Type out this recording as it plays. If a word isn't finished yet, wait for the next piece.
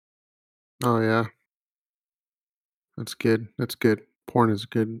Oh yeah, that's good. That's good. Porn is a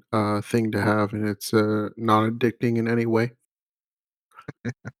good thing to have, and it's not addicting in any way.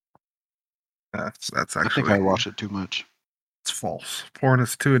 That's I think actually I watch it too much. it's false. Porn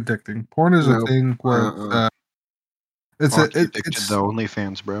is too addicting. Porn is a No, thing where uh-uh. it's a Ahki addicted to it's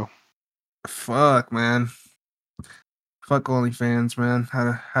OnlyFans, bro. fuck man. Fuck OnlyFans, man.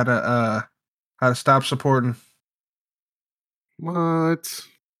 How to stop supporting. What? It's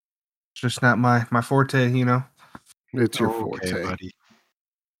just not my forte. It's your Okay, forte. buddy.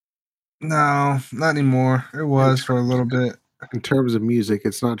 No, not anymore. It In, was for a ter- little bit. in terms of music,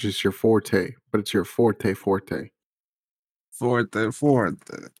 it's not just your forte, but it's your forte forte. Forte.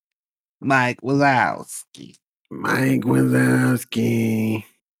 Mike Wazowski. Mike Wazowski.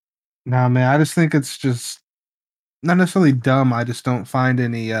 Nah, man, I just think it's just not necessarily dumb. I just don't find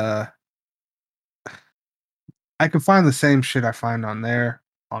any I can find the same shit I find on there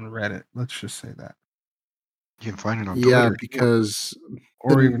on Reddit. Let's just say that. You can find it on Yeah, Twitter. because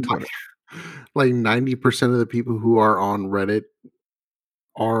Or the even Twitter. like 90% of the people who are on Reddit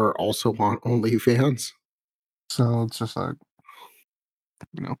are also on OnlyFans. So it's just like,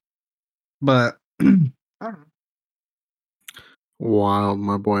 you know. But I don't know. Wild,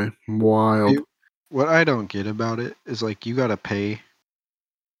 my boy. Wild. See, what I don't get about it is like you gotta pay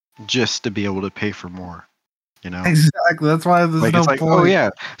just to be able to pay for more. You know, Exactly. That's why there's like it's no like, oh point.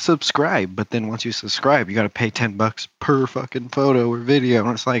 yeah, subscribe, but then once you subscribe, you gotta pay $10 per fucking photo or video,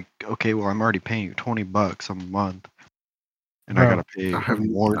 and it's like, okay, well, I'm already paying you $20 a month, and I gotta Bro. pay I have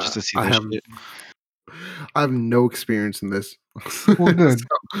more just to see I this have shit. I have no experience in this. Well, good.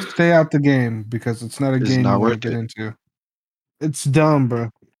 So, Stay out the game because it's not a It's game you not want to worth get it. into. It's dumb, bro.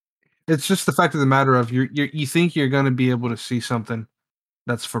 It's just the fact of the matter of you think you're gonna be able to see something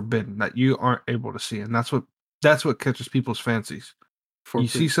that's forbidden that you aren't able to see, and that's what catches people's fancies. You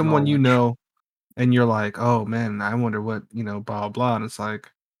see forbidden someone you knowledge. know, and you're like, "Oh man, I wonder what blah blah." And it's like,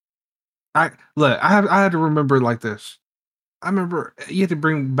 I had to remember like this. I remember you had to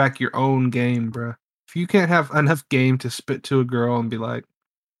bring back your own game, bro. If you can't have enough game to spit to a girl and be like,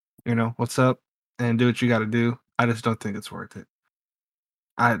 "What's up?" and do what you got to do, I just don't think it's worth it.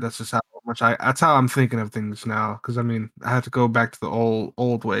 That's just how much that's how I'm thinking of things now. Because I mean, I have to go back to the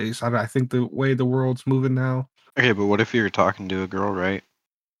old ways. I think the way the world's moving now. Okay, but what if you're talking to a girl, right?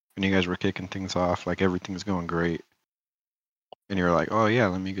 And you guys were kicking things off, like everything's going great, and you're like, oh yeah,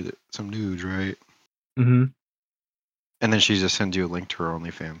 let me get some nudes, right? Hmm. And then she just sends you a link to her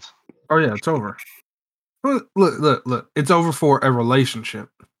OnlyFans. Oh yeah, it's over. Look. It's over for a relationship.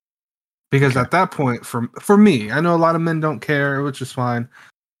 Because Okay. at that point, for me, I know a lot of men don't care, which is fine.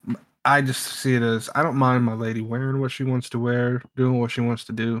 I just see it as I don't mind my lady wearing what she wants to wear, doing what she wants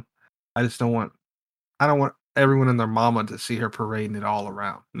to do. I just don't want everyone and their mama to see her parading it all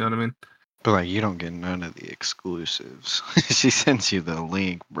around. You know what I mean? But like, you don't get none of the exclusives. She sends you the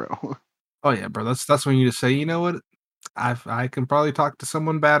link, bro. Oh yeah, bro. That's when you just say, you know what? I can probably talk to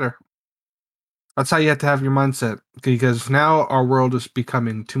someone better. That's how you have to have your mindset because now our world is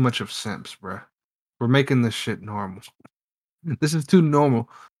becoming too much of simps, bro. We're making this shit normal. This is too normal.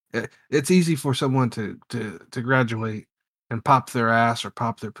 It's easy for someone to graduate and pop their ass or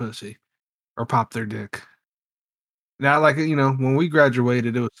pop their pussy or pop their dick. Now, like when we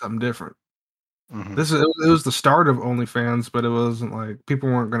graduated, it was something different. Hmm. It was the start of OnlyFans, but it wasn't like people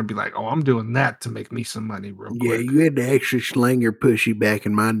weren't going to be like, "Oh, I'm doing that to make me some money real Yeah, quick." you had to actually slang your pussy back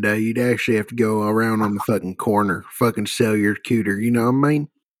in my day. You'd actually have to go around on the fucking corner, fucking sell your cooter. You know what I mean?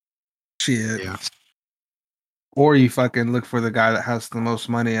 Shit. Yeah, Or you fucking look for the guy that has the most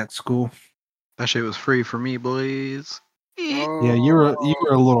money at school. that shit was free for me, boys. Yeah, you were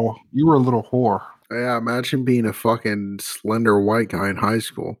a little whore. Yeah, imagine being a fucking slender white guy in high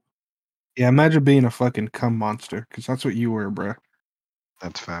school. Yeah, imagine being a fucking cum monster because that's what you were, bro.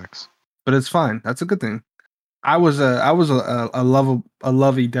 That's facts. But it's fine. That's a good thing. I was a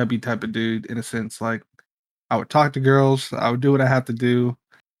lovey dovey type of dude in a sense. Like I would talk to girls. I would do what I have to do.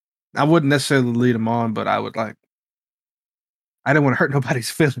 I wouldn't necessarily lead them on, but I didn't want to hurt nobody's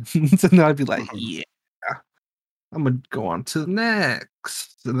feelings. And then I'd be like, Mhm. yeah, I'm gonna go on to the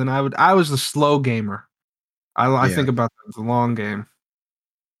next. And then I was the slow gamer. I Yeah, think about the long game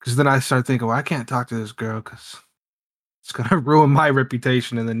because then I start thinking, well, I can't talk to this girl because it's gonna ruin my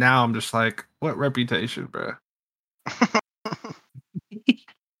reputation. And then now I'm just like, what reputation, bro?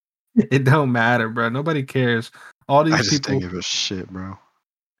 It don't matter, bro. Nobody cares. All I these just didn't people. give a shit, bro.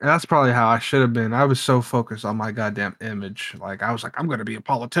 And that's probably how I should have been. I was so focused on my goddamn image. Like I was like, I'm gonna be a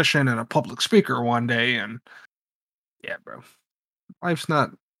politician and a public speaker one day. And yeah, bro. Life's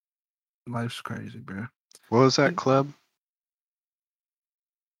not life's crazy, bro. What was that club?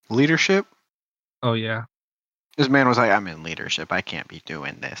 Leadership. Oh yeah. This man was like, "I'm in leadership. I can't be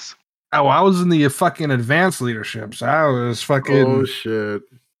doing this." Oh, I was in the fucking advanced leadership, so I was Oh fucking. shit.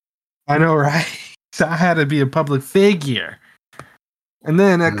 I know, right? So I had to be a public figure, and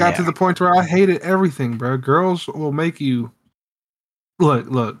then it got to Yeah. the point where I hated everything, bro. Girls will make you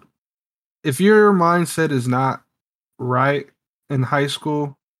look. If your mindset is not right in high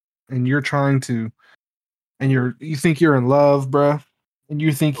school, and you're trying to, and you think you're in love, bro, and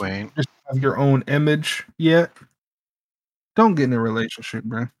you think You you ain't. just have your own image yet, don't get in a relationship,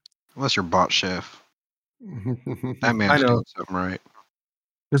 bro. Unless you're bot chef. That I man's know doing something right.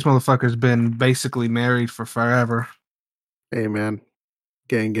 this motherfucker's been basically married for forever. Hey man,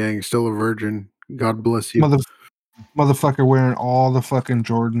 gang, still a virgin. God bless you. Mother, motherfucker wearing all the fucking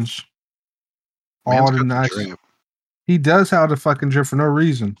Jordans, Man's all the got the nice. drip. He does have the fucking drip for no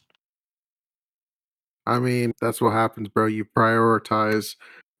reason. I mean, that's what happens, bro. You prioritize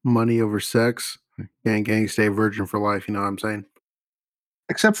money over sex. Gang, stay virgin for life. You know what I'm saying?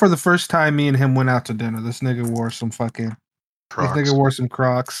 Except for the first time me and him went out to dinner. This nigga wore some fucking. This nigga Crocs. wore some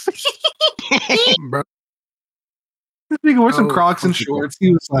Crocs. Bro, This nigga wore some oh, Crocs and first of all, shorts.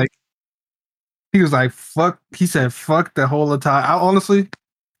 He was like, fuck. He said, fuck the whole entire. I honestly,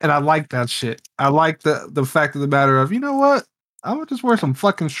 and I like that shit. I like the fact of the matter of, you know what? I would just wear some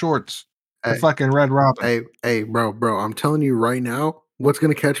fucking shorts. The hey, fucking Red Robin. hey, bro. I'm telling you right now, what's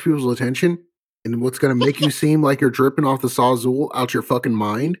gonna catch people's attention and what's gonna make you seem like you're dripping off the sawzul out your fucking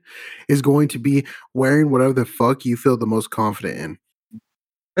mind is going to be wearing whatever the fuck you feel the most confident in.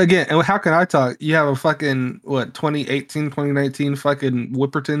 Again, and how can I talk? You have a fucking, what, 2018, 2019 fucking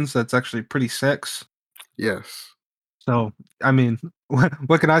Whippertons that's actually pretty sex. Yes. So, I mean,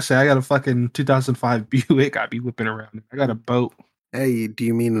 what can I say? I got a fucking 2005 Buick I be whipping around. I got a boat. Hey, do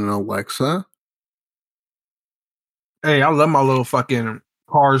you mean an Alexa? Hey, I love my little fucking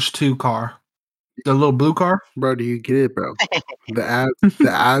Cars 2 car. The little blue car. Bro, do you get it, bro? The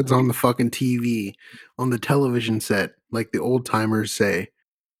ads on the fucking TV, on the television set, like the old timers say.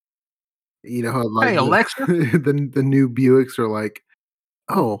 You know how like Hey, Alexa. the new Buicks are like,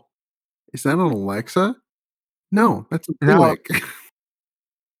 oh, is that an Alexa? No, that's a Now, Buick.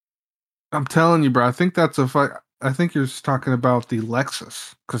 I'm telling you, bro, I think that's I think you're just talking about the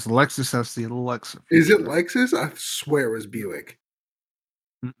Lexus. Because Lexus has the Alexa Is it feature. Lexus? I swear it was Buick.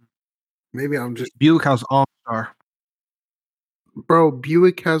 Mm-mm. Maybe I'm just Buick has OnStar. bro.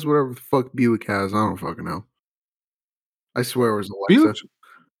 Buick has whatever the fuck Buick has. I don't fucking know. I swear it was Buick, Alexa.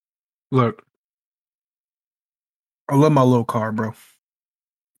 look, I love my little car, bro.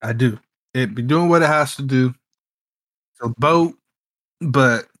 I do. It be doing what it has to do. It's a boat,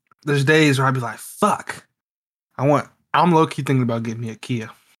 but there's days where I'd be like, fuck. I'm low key thinking about getting me a Kia.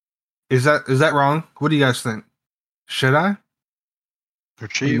 Is that wrong? What do you guys think? Should I? They're The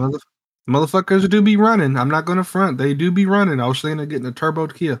cheap. motherfuckers do be running. I'm not gonna front. They do be running. I was thinking of getting a turbo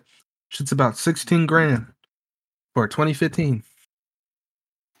Kia. Shit's about 16 grand for a 2015.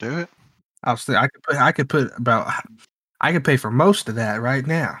 Do it. I could pay for most of that right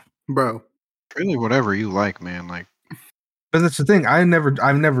now. Bro, Really, whatever you like, man. Like, But that's the thing. I've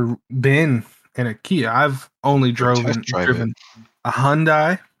never been in a Kia. I've only go test drive it. driven a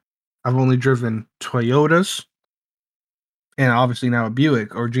Hyundai. I've only driven Toyotas, and obviously now a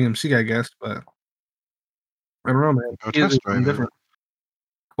Buick or GMC, I guess. But I don't know, man. Go Kias is test drive something it. different.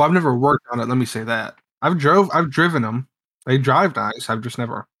 Well, I've never worked on it. Let me say that. I've driven them. They drive nice. I've just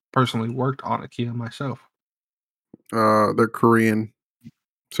never personally worked on a Kia myself. they're Korean,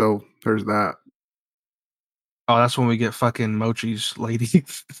 so there's that. Oh, that's when we get fucking Mochi's lady.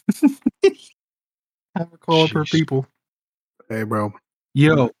 Have her call up her Sheesh. people. Hey, bro.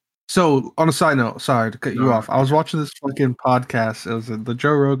 Yo. So on a side note, sorry to cut you No, off. I was watching this fucking podcast. It was the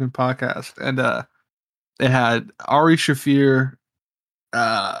Joe Rogan podcast, and it had Ari Shafir,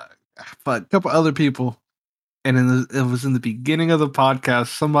 a couple other people, and it was in the beginning of the podcast.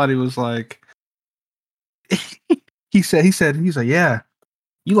 Somebody was like, he's like, yeah,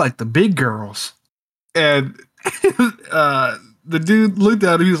 you like the big girls, and the dude looked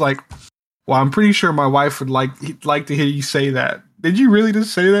at him. He was like, well, I'm pretty sure my wife would like to hear you say that. Did you really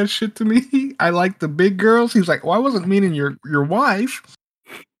just say that shit to me? I like the big girls. He was like, well, I wasn't meaning your wife.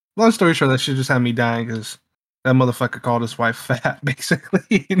 Long story short, that shit just had me dying because that motherfucker called his wife fat,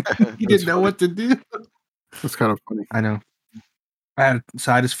 basically, and he that's didn't know funny. what to do. That's kind of funny. I know.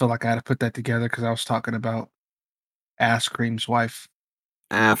 So I just feel like I had to put that together because I was talking about Ass Cream's wife.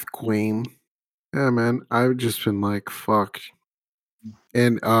 Ath Queen. Yeah, man. I've just been like, fuck.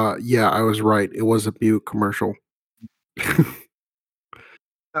 And yeah, I was right. It was a Buick commercial.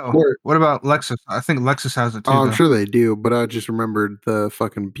 Oh, Where- what about Lexus? I think Lexus has it too, Oh, I'm though. sure they do, but I just remembered the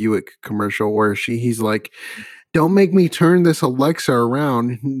fucking Buick commercial where he's like, "Don't make me turn this Alexa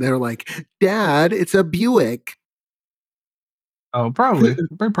around." And they're like, "Dad, it's a Buick." Oh, probably.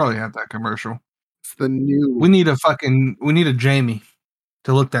 They probably have that commercial. It's the new We need a Jamie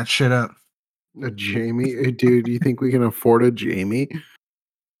to look that shit up. a Jamie. Hey, dude, do you think we can afford a Jamie?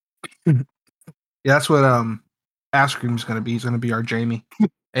 Yeah, that's what Ash Cream's gonna be. He's gonna be our Jamie.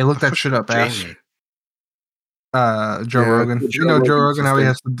 Hey, look that shit up, Ash. Jamie. Joe Yeah, Rogan. the You know Joe Rogan Rogan, how he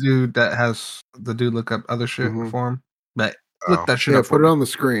system. has the dude look up other shit Mhm. for him. But Oh. look that shit Yeah, up for put it me. on the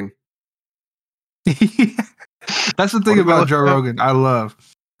screen. That's the What thing am I about looking Joe at? Rogan. I love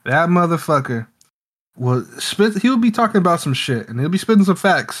that motherfucker. He'll be talking about some shit and he'll be spitting some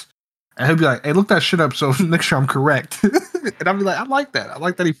facts. And he'll be like, "Hey, look that shit up so make sure I'm correct." And I'll be like, "I like that. I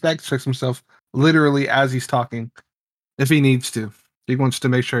like that he fact checks himself literally as he's talking, if he needs to. He wants to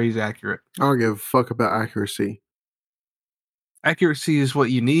make sure he's accurate. I don't give a fuck about accuracy. Accuracy is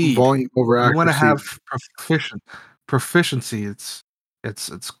what you need. Volume over You want to accuracy. have proficiency.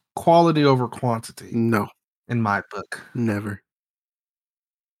 It's quality over quantity No, in my book. never.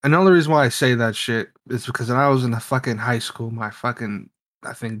 Another reason why I say that shit is because when I was in the fucking high school,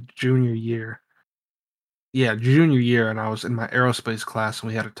 I think junior year. Yeah, junior year, and I was in my aerospace class, and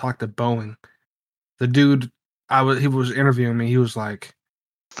we had to talk to Boeing. The dude, he was interviewing me. He was like,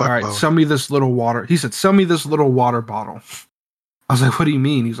 "All Fuck right, Boeing. sell me this little water." He said, "Sell me this little water bottle." I was like, "What do you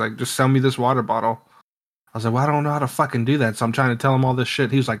mean?" He's like, "Just sell me this water bottle." I was like, "Well, I don't know how to fucking do that." So I'm trying to tell him all this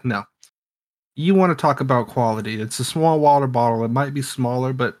shit. He was like, "No, you want to talk about quality. It's a small water bottle. It might be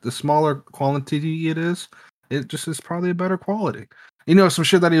smaller, but the smaller quantity it just is probably a better quality." You know, some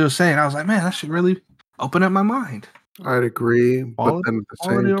shit that he was saying. I was like, "Man, that shit really opened up my mind." I'd agree, but Quality, then at the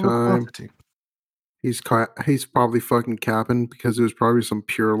quality same over time, quantity. he's probably fucking capping because it was probably some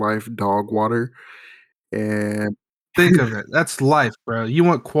pure life dog water. And Think of it. That's life, bro. You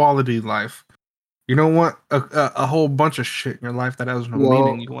want quality life. You don't want a whole bunch of shit in your life that has no meaning.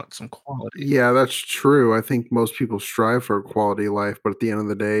 well, You want some quality. yeah, that's true. I think most people strive for a quality life, but at the end of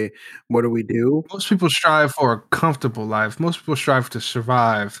the day, what do we do? Most people strive for a comfortable life. Most people strive to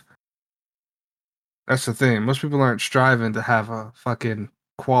survive. That's the thing. Most people aren't striving to have a fucking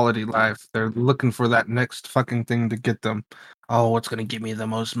quality life. They're looking for that next fucking thing to get them. Oh, what's gonna get me the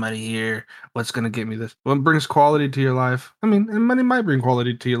most money here? What's gonna get me this? What brings quality to your life? I mean, and money might bring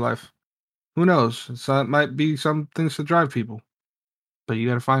quality to your life. Who knows? So it might be some things to drive people, but you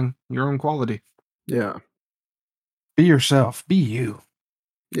gotta find your own quality. Yeah. Be yourself. Be you.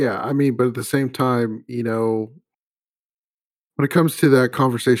 Yeah, I mean, but at the same time, when it comes to that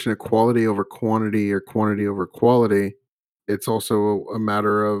conversation of quality over quantity or quantity over quality, it's also a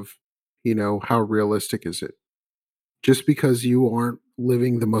matter of, how realistic is it? Just because you aren't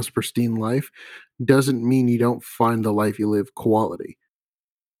living the most pristine life doesn't mean you don't find the life you live quality.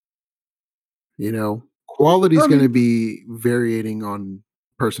 Quality is I going to mean, be varying on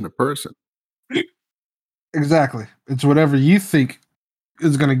person to person. exactly. It's whatever you think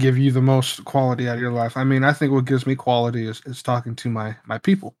is going to give you the most quality out of your life. I mean, I think what gives me quality is talking to my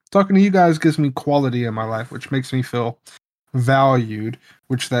people. Talking to you guys gives me quality in my life, which makes me feel valued,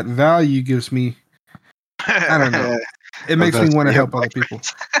 which that value gives me, I don't know. It I was makes about me to want say to you have help other black people.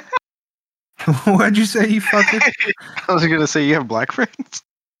 friends. What'd you say, you fucker? I was gonna say you have black friends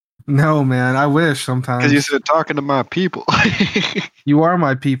No, man. I wish because sometimes. you said talking to my people. You are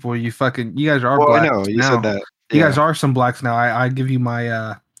my people. You guys are Well, I blacks know you said now. that. You Yeah. guys are some blacks now. I give you my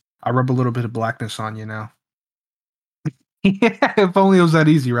I rub a little bit of blackness on you now. Yeah, if only it was that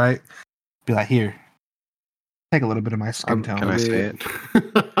easy, right? Be like, here, take a little bit of my skin Can tone. I say it?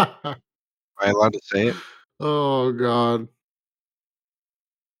 Am I allowed to say it? Oh God.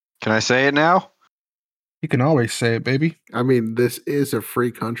 Can I say it now? You can always say it, baby. I mean, this is a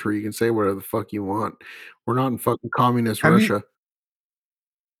free country. You can say whatever the fuck you want. We're not in fucking communist Have you? Russia.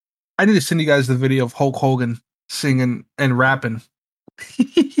 I need to send you guys the video of Hulk Hogan singing and rapping.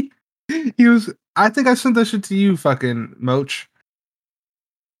 He was. I think I sent that shit to you, fucking Moach.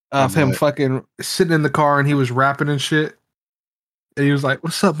 Of him What? fucking sitting in the car and he was rapping and shit. And he was like,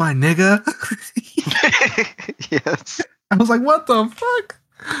 "What's up, my nigga?" Yes. I was like, "What the fuck?"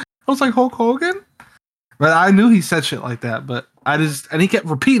 I was like, "Hulk Hogan?" But I knew he said shit like that. But and he kept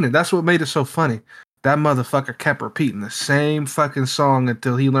repeating it. That's what made it so funny. That motherfucker kept repeating the same fucking song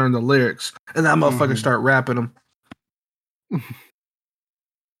until he learned the lyrics, and that motherfucker Mhm. started rapping them.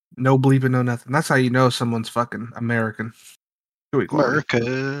 No bleeping, no nothing. That's how you know someone's fucking American. Chewy quality.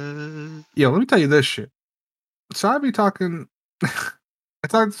 America. Yo, let me tell you this shit. So I be talking. I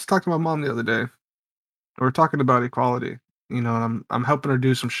talked to my mom the other day. We were talking about equality. and I'm helping her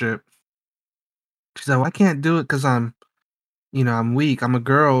do some shit. She's like, well, I can't do it because I'm weak. I'm a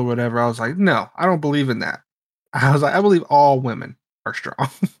girl or whatever. I was like, no, I don't believe in that. I was like, I believe all women are strong.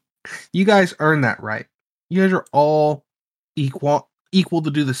 You guys earn that right. You guys are all equal to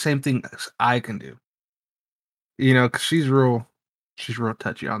do the same thing as I can do. Because she's real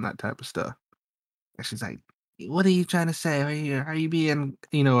touchy on that type of stuff. And she's like, "What are you trying to say? Are you being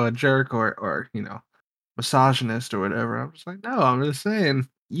a jerk or misogynist or whatever?" I was like, "No, I'm just saying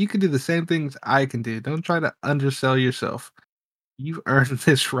you can do the same things I can do. Don't try to undersell yourself. You've earned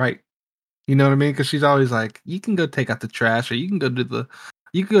this right." You know what I mean? Because she's always like, "You can go take out the trash, or you can go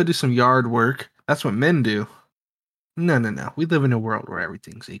do some yard work. That's what men do." No, no, no. We live in a world where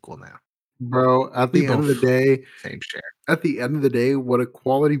everything's equal now. Bro, at We the end of the both day, same share. what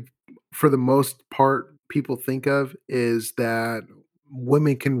equality for the most part people think of is that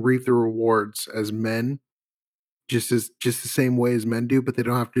women can reap the rewards as men just the same way as men do, but they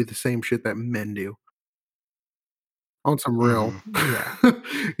don't have to do the same shit that men do. On some real. Mhm.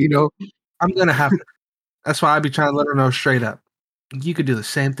 Yeah. You know? I'm gonna have to. That's why I be trying to let her know straight up. You could do the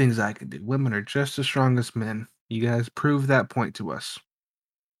same things I could do. Women are just as strong as men. You guys prove that point to us.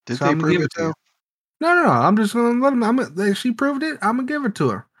 Did So they I'm gonna prove give it it to you. though? No, no, no. I'm just gonna let him. She proved it. I'm gonna give it to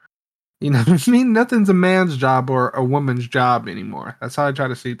her. You know what I mean? Nothing's a man's job or a woman's job anymore. That's how I try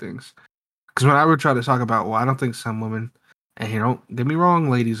to see things. Because when I would try to talk about, well, I don't think some women, and don't get me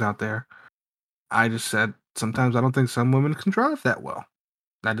wrong, ladies out there, I just said sometimes I don't think some women can drive that well.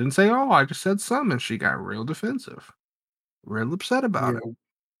 I didn't say all. I just said some, and she got real defensive, real upset about Yeah. it.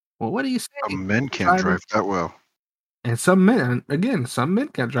 Well, what do you say? Men can't Try to, drive that well. and some men, again, some men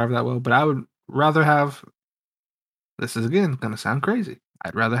can't drive that well, but I would rather have, this is again going to sound crazy.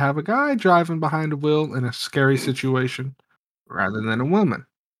 I'd rather have a guy driving behind a wheel in a scary situation rather than a woman.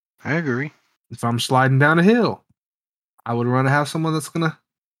 I agree. If I'm sliding down a hill, I would rather have someone that's going to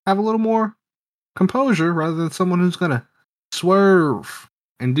have a little more composure rather than someone who's going to swerve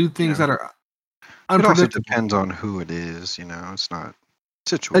and do things Yeah. that are It also unpredictable. depends on who it is, it's not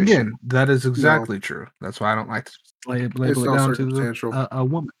situational. Again, that is No, exactly true. That's why I don't like to label it's it not down to circumstantial. a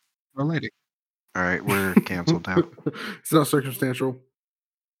woman or a lady. All right, we're canceled now. It's not circumstantial.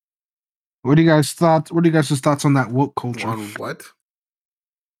 What do you guys thought? What are you guys' thoughts on that woke culture? On what?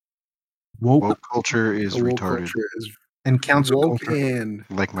 Woke Woke culture is A woke retarded, culture is and council woke culture. and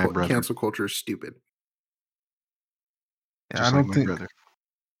like my brother. cancel culture is stupid. Yeah, Just I like don't my think. brother.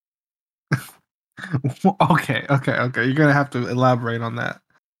 Okay. You're gonna have to elaborate on that.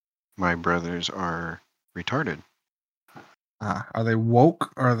 My brothers are retarded. Are they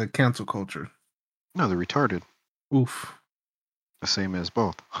woke or are they cancel culture? No, they're retarded. Oof. The same as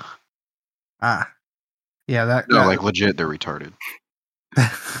both. Ah. Yeah. No, like legit, they're retarded.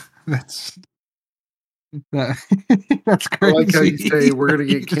 That's that, that's I like how you crazy. say we're gonna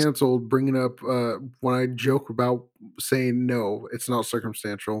You get just- canceled, bringing up when I joke about saying no, it's not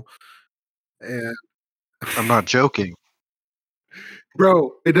circumstantial. And I'm not joking.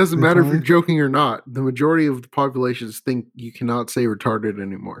 bro, it doesn't matter if you're Retarded? joking or not. The majority of the populations think you cannot say retarded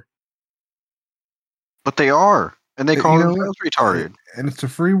anymore. But they are. And they call You know what? themselves retarded. And it's a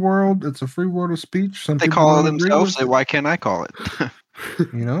free world. It's a free world of speech. Some They people call it don't agree themselves, with so it. why can't I call it?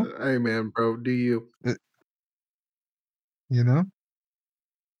 You know. Hey man, bro, do you? It- you know.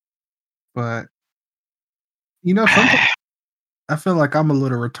 But sometimes I feel like I'm a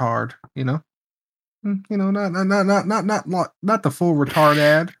little retard. Not the full retard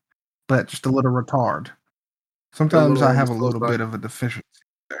ad, but just a little retard. A Sometimes little I on the have a slow little side. bit of a deficiency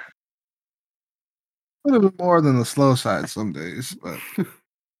there. A little bit more than the slow side some days, but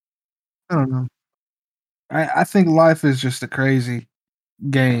I don't know. I think life is just a crazy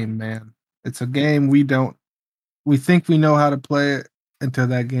game, man. It's a game we think we know how to play it until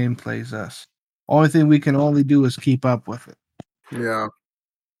that game plays us. Only thing we can only do is keep up with it. Yeah.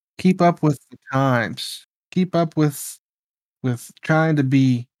 Keep up with the times. Keep up with trying to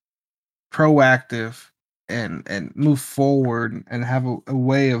be proactive and move forward and have a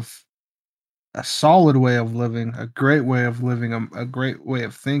way of a solid way of living, a great way of living, a great way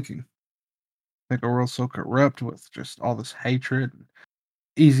of thinking. Make our world so corrupt with just all this hatred and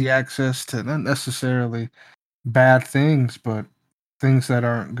easy access to not necessarily bad things, but things that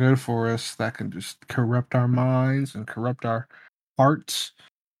aren't good for us that can just corrupt our minds and corrupt our hearts.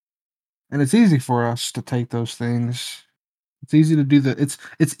 And it's easy for us to take those things. It's easy to do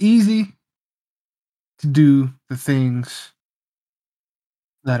it's easy to do the things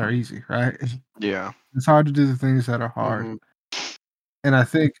that are easy, right? Yeah. It's hard to do the things that are hard. Hmm. And I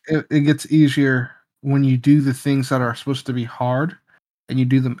think it gets easier when you do the things that are supposed to be hard and you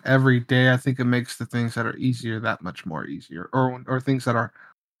do them every day, I think it makes the things that are easier that much more easier, or things that are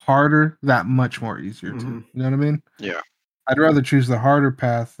harder that much more easier too. Mhm. You know what I mean? Yeah. I'd rather choose the harder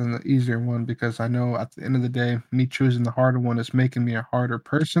path than the easier one because I know at the end of the day, me choosing the harder one is making me a harder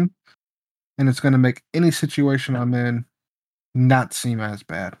person, and it's going to make any situation I'm in not seem as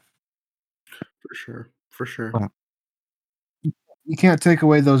bad. For sure. For sure. But you can't take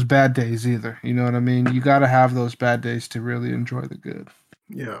away those bad days either. You know what I mean? You got to have those bad days to really enjoy the good.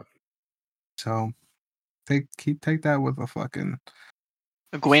 Yeah. So take that with a fucking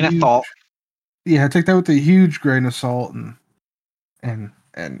A grain of huge, salt. yeah, take that with a huge grain of salt and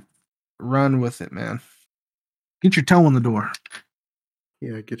run with it, man. Get your toe in the door.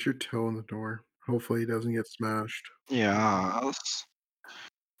 Yeah, get your toe in the door. Hopefully he doesn't get smashed. Yeah. Let's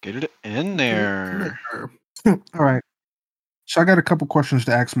get it in Get it in there. there. All right. So I got a couple questions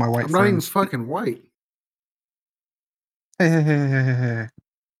to ask my white I'm not even friends. fucking white. Hey.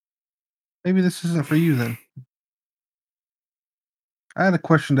 Maybe this isn't for you then. I had a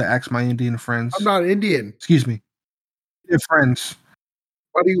question to ask my Indian friends. I'm not Indian. Excuse me. Your friends.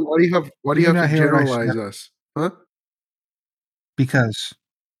 Why do you have Did you to not hear what I generalize said? us? Huh? Because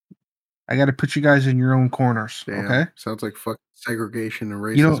I got to put you guys in your own corners. Damn. Okay. Sounds like fucking segregation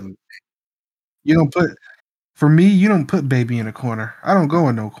and You racism. don't put. For me, you don't put baby in a corner. I don't go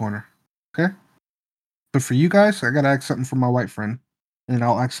in no corner. Okay. But for you guys, I gotta ask something for my white friend, and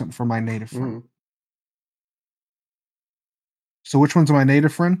I'll ask something for my native friend. Mhm. So which one's my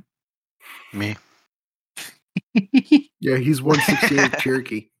native friend? Me. Yeah, he's 168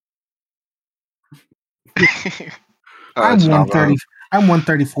 Cherokee. I'm It's 130. Navajo. I'm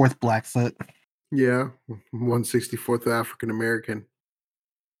 134th Blackfoot. Yeah, 164th African American.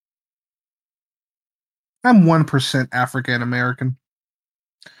 I'm 1% African American.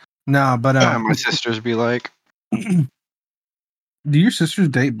 No, but My sisters be like, do your sisters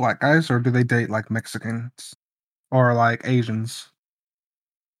date black guys or do they date like Mexicans or like Asians?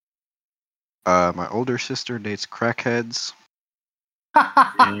 my older sister dates crackheads,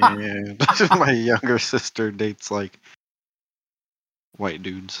 and my younger sister dates like white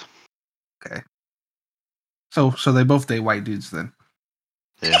dudes. Okay. So they both date white dudes then.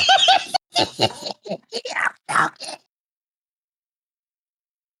 Yeah.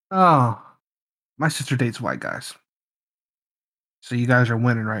 Oh, my sister dates white guys. So you guys are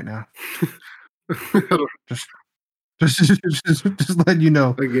winning right now. Just letting you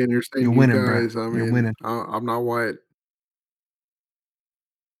know. Again, you're saying You're you winning, bro. guys. I You're mean, winning. I'm not white.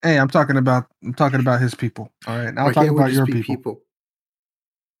 Hey, I'm talking about his people. All right. Now Why I'll talk can't we about just your be people. people?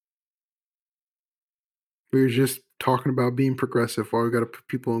 We were just talking about being progressive. Why we got to put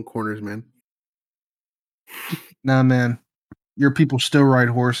people in corners, man? Nah, man. Your people still ride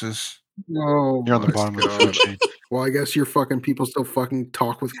horses. Oh You're on the my bottom of the God. food chain. Well, I guess your fucking people still fucking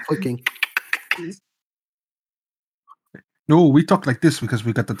talk with clicking. No, we talk like this because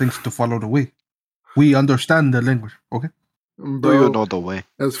we got the things to follow the way. We understand the language. Okay. Do you Bro, know the way?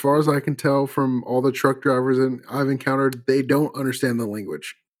 as far as I can tell from all the truck drivers I've encountered, they don't understand the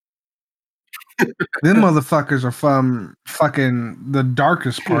language. Them motherfuckers are from fucking the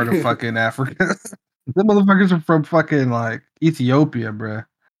darkest part of fucking Africa. Them motherfuckers are from fucking like Ethiopia, bruh.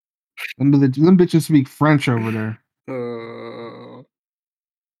 Them bitches speak French over there.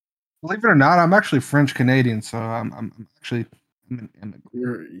 Believe it or not, I'm actually French Canadian, so I'm actually an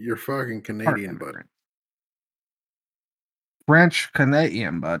immigrant. You're fucking Part Canadian, but immigrant. French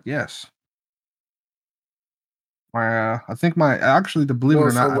Canadian, but yes. I think actually, to believe it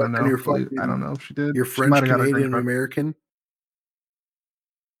or so not, I what? don't And know. I don't know if she did. You're She might French have got a green Canadian card. American.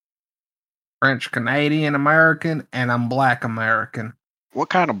 French Canadian American, and I'm Black American. What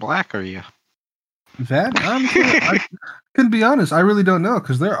kind of black are you? That honestly, I can be honest. I really don't know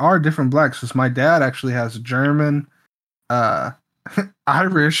because there are different blacks. Because my dad actually has German,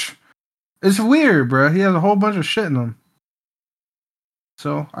 Irish. It's weird, bro. He has a whole bunch of shit in him.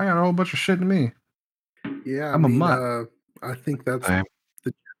 So I got a whole bunch of shit in me. Yeah, I'm a mutt. I think that's Same.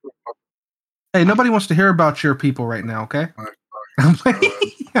 the Hey, nobody wants to hear about your people right now, okay?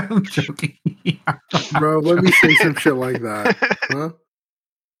 I'm joking. bro. Let me say some shit like that, huh?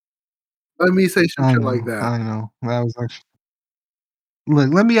 Let me say some shit like that. I know. That was actually.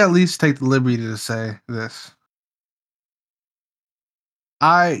 Look, let me at least take the liberty to say this.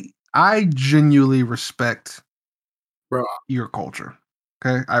 I genuinely respect Bro. your culture.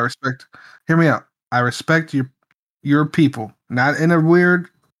 Okay? Hear me out. I respect your people, not in a weird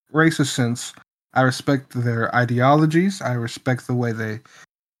racist sense. I respect their ideologies. I respect the way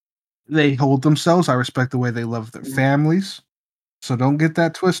they hold themselves. I respect the way they love their families. So don't get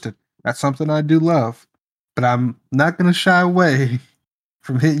that twisted. That's something I do love. But I'm not going to shy away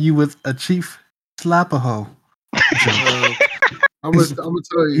from hitting you with a chief slap-a-hoe joke. I'm gonna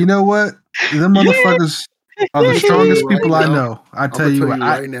tell you. You know what? Them motherfuckers are the I'm gonna tell you strongest right people I now. know. I I'm tell gonna you tell what. you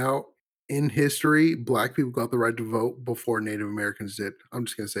right now. In history, black people got the right to vote before Native Americans did. I'm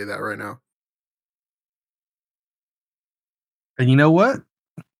just gonna say that right now. And you know what?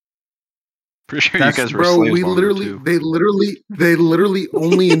 Pretty sure That's- you guys were Bro, slaves we longer literally, too. they literally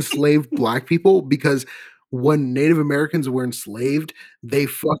only enslaved black people because when Native Americans were enslaved, they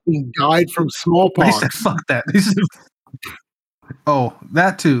fucking died from They said, smallpox. fuck that. They said, oh,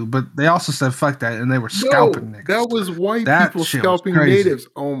 that too. But they also said, fuck that. And they were No, scalping niggas. that was white That people shit was scalping crazy. natives.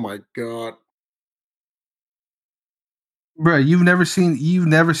 Oh my god. Bro, you've never seen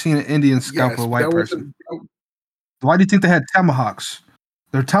an Indian scalp Yes, a but white that person. wasn't. Why do you think they had tomahawks?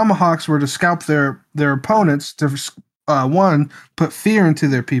 Their tomahawks were to scalp their opponents to one, put fear into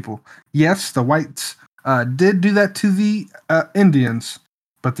their people. Yes, the whites did do that to the Indians,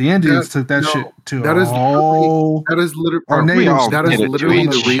 but the Indians took that shit to That a is whole. that is literally Or We natives. all that did is it to literally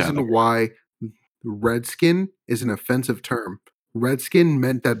the each reason other. why redskin is an offensive term. Redskin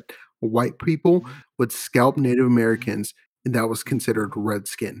meant that white people would scalp Native Americans, and that was considered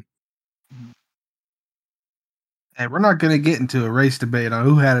redskin. Hey, we're not gonna get into a race debate on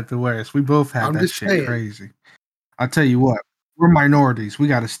who had it the worst. We both had I'm that just shit saying. crazy. I tell you what, we're minorities. We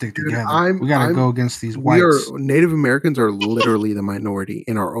got to stick Dude, together. We got to go against these we whites. are Native Americans are literally the minority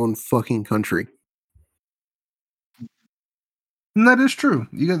in our own fucking country. And that is true.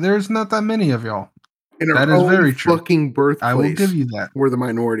 There's not that many of y'all. In That our is own very true. fucking birthplace, I will give you that. We're the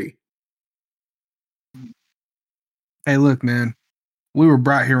minority. Hey, look, man. We were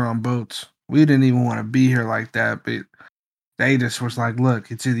brought here on boats. We didn't even want to be here like that, but they just was like,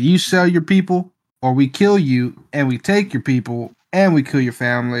 look, it's either you sell your people or we kill you and we take your people and we kill your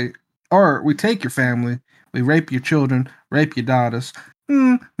family, or we take your family, we rape your children, rape your daughters,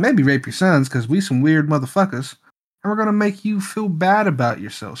 maybe rape your sons because we some weird motherfuckers, and we're gonna make you feel bad about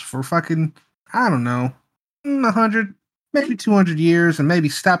yourselves for fucking, I don't know, 100, maybe 200 years, and maybe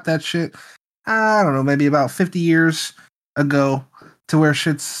stop that shit. I don't know, maybe about 50 years ago to where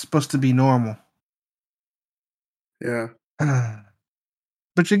shit's supposed to be normal. Yeah.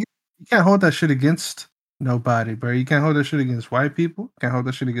 But you can't hold that shit against nobody, bro. You can't hold that shit against white people. You can't hold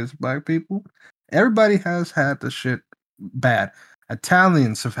that shit against black people. Everybody has had the shit bad.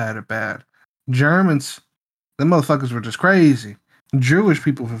 Italians have had it bad. Germans, the motherfuckers were just crazy. Jewish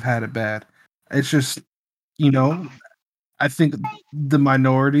people have had it bad. It's just, I think the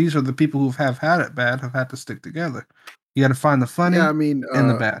minorities or the people who have had it bad have had to stick together. You got to find the funny Yeah, I mean, and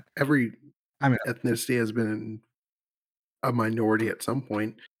the bad. every I mean, ethnicity has been a minority at some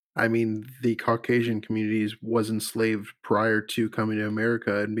point. I mean, the Caucasian communities was enslaved prior to coming to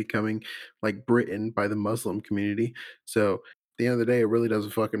America and becoming like Britain by the Muslim community. So at the end of the day, it really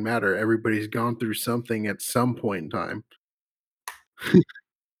doesn't fucking matter. Everybody's gone through something at some point in time.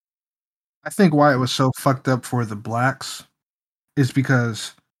 I think why it was so fucked up for the blacks is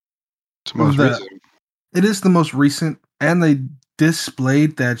because It's the most recent. it is the most recent, and they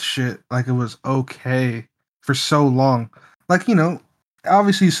displayed that shit like it was okay for so long. Like,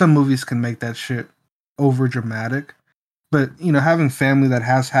 obviously some movies can make that shit over dramatic, but having family that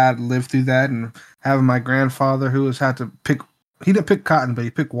has had lived through that, and having my grandfather who has had to he didn't pick cotton, but he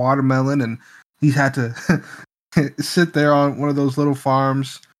picked watermelon, and he's had to sit there on one of those little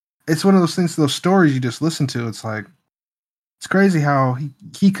farms. It's one of those things, those stories you just listen to. It's like, it's crazy how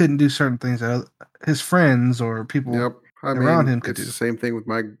he couldn't do certain things that his friends or people Yep. I around mean, him could it's do. the same thing with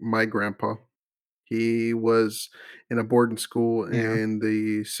my grandpa. He was in a boarding school Yeah. in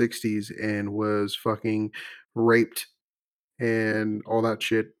the 60s and was fucking raped and all that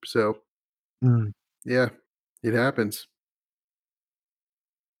shit. So, yeah, it happens.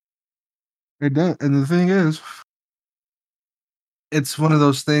 It does. And the thing is, it's one of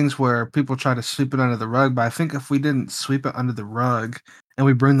those things where people try to sweep it under the rug, but I think if we didn't sweep it under the rug and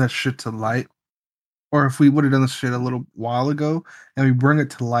we bring that shit to light, or if we would have done this shit a little while ago and we bring it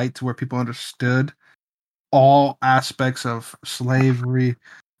to light to where people understood all aspects of slavery,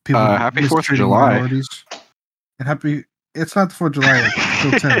 people Happy 4th of mistreating July. minorities, and it's not the 4th of July yet,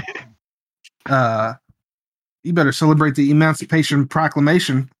 it's still 10. You better celebrate the Emancipation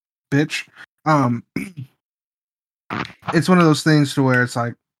Proclamation, bitch. It's one of those things to where it's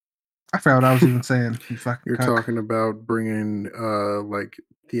like, I forgot what I was even saying. You fucking You're cuck. talking about bringing like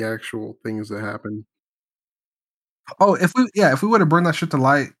the actual things that happen. Oh, if we would have burned that shit to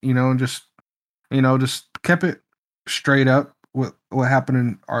light, and just kept it straight up with what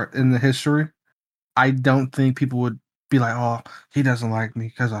happened in the history, I don't think people would be like, oh, he doesn't like me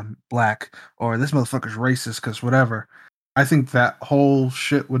because I'm black, or this motherfucker's racist because whatever. I think that whole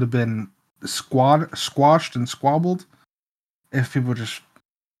shit would have been squashed and squabbled if people just,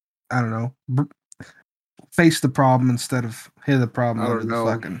 I don't know, face the problem instead of hit the problem I under don't the know.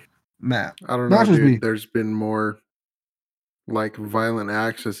 fucking mat. I don't Not know, just me. dude. There's been more like violent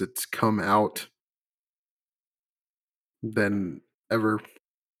acts as it's come out than ever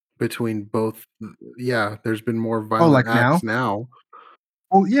between both. Yeah, there's been more Oh, violent like acts now? now.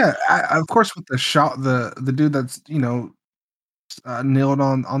 Well, yeah, of course with the shot, the dude that's nailed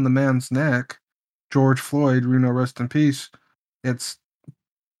on the man's neck, George Floyd, Reno, rest in peace. It's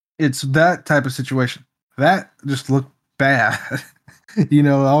it's that type of situation. That just looked bad.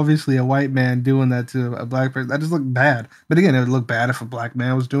 Obviously a white man doing that to a black person, that just looked bad. But again, it would look bad if a black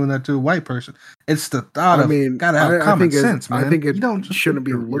man was doing that to a white person. It's the thought I of mean, gotta have I common think sense, I man. think You it don't just think shouldn't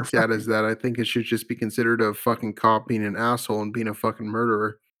be you're looked at as fucking that. I think it should just be considered a fucking cop being an asshole and being a fucking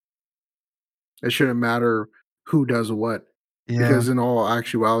murderer. It shouldn't matter who does what, yeah. because in all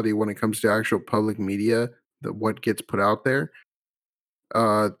actuality, when it comes to actual public media, that what gets put out there,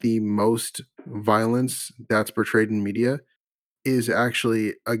 the most violence that's portrayed in media is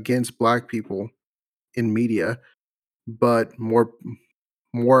actually against black people in media, but more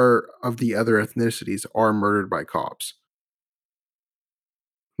of the other ethnicities are murdered by cops.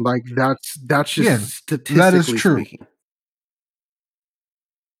 Like that's Again, just that is statistically true. speaking.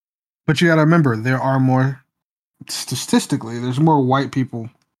 But you gotta remember there are more statistically, there's more white people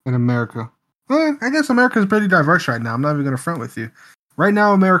in America. I guess America is pretty diverse right now. I'm not even gonna front with you. Right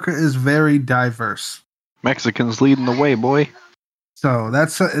now, America is very diverse. Mexicans leading the way, boy. So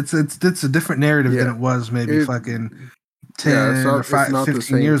it's a different narrative than Yeah. it was maybe It fucking yeah, 10 or it's 5, not the 15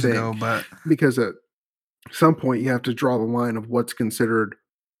 same years thing ago. But because at some point you have to draw the line of what's considered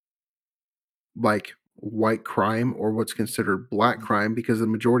like white crime or what's considered black crime because the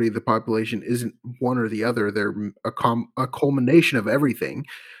majority of the population isn't one or the other. They're a culmination of everything.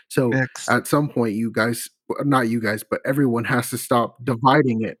 So X. at some point, you guys, not you guys, but everyone has to stop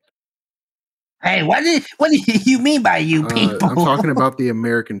dividing it. Hey, what do you mean by you I'm people? talking about the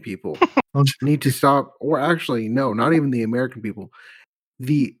American people I'm need to joking. stop, or actually, no, not even the American people.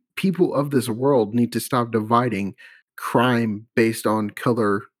 The people of this world need to stop dividing crime based on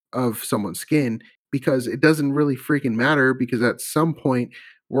color of someone's skin because it doesn't really freaking matter because at some point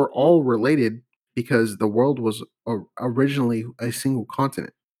we're all related because the world was originally a single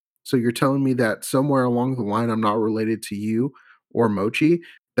continent. So you're telling me that somewhere along the line I'm not related to you or Mochi?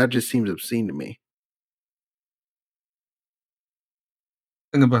 That just seems obscene to me.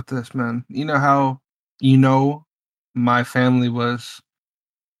 Think about this, man. You know how you know my family was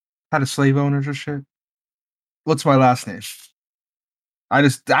had a slave owners or shit? What's my last name? I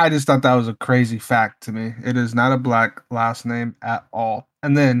just thought that was a crazy fact to me. It is not a black last name at all.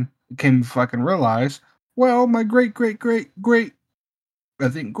 And then came to fucking realize, well, my great great great great I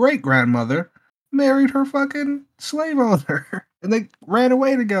think great grandmother married her fucking slave owner. And they ran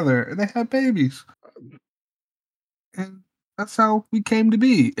away together and they had babies. And that's how we came to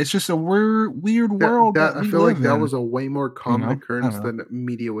be. It's just a weird world That that I we feel like live that in. was a way more common I don't occurrence know. than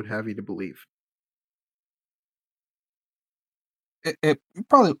media would have you to believe. It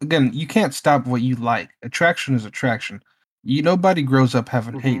probably again, you can't stop what you like. Attraction is attraction. Nobody grows up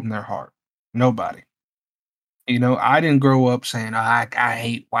having hate Mhm. in their heart. Nobody. I didn't grow up saying, "Oh, I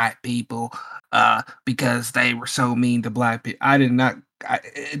hate white people because they were so mean to black people." I did not.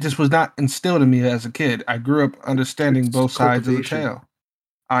 It just was not instilled in me as a kid. I grew up understanding It's both sides of the cultivation. tale.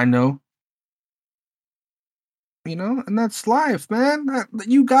 I know, and that's life, man.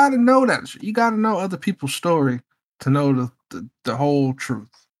 You got to know that. You got to know other people's story to know the whole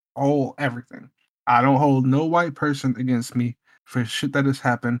truth, whole everything. I don't hold no white person against me for shit that has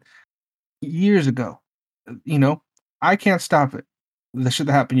happened years ago. You know, I can't stop it. The shit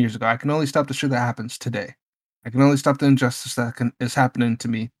that happened years ago. I can only stop the shit that happens today. I can only stop the injustice is happening to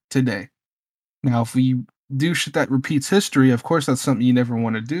me today. Now, if we do shit that repeats history, of course, that's something you never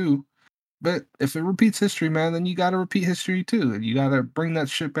want to do. But if it repeats history, man, then you got to repeat history too, and you got to bring that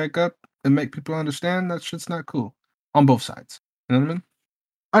shit back up and make people understand that shit's not cool on both sides. You know what I mean?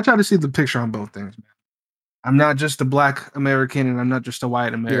 I try to see the picture on both things, man. I'm not just a black American, and I'm not just a white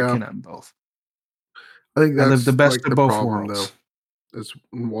Yeah. American. I'm both. I think I live the that's best like of the both problem though. worlds. Is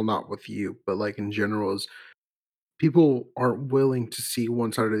well not with you, but like in general is people aren't willing to see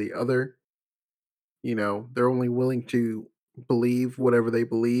one side or the other. They're only willing to believe whatever they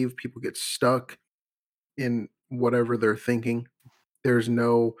believe. People get stuck in whatever they're thinking. There's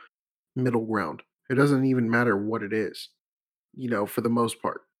no middle ground. It doesn't even matter what it is, for the most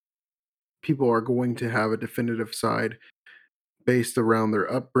part. People are going to have a definitive side based around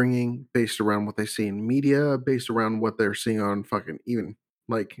their upbringing, based around what they see in media, based around what they're seeing on fucking even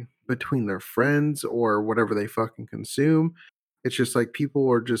like between their friends or whatever they fucking consume. It's just like people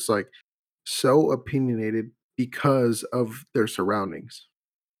are just like so opinionated because of their surroundings.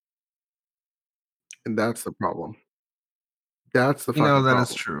 And that's the problem. That's the You know, fucking that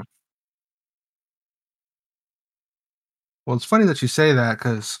is problem. true. Well, it's funny that you say that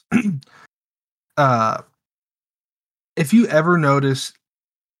because uh, if you ever notice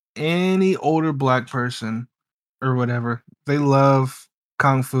any older black person or whatever, they love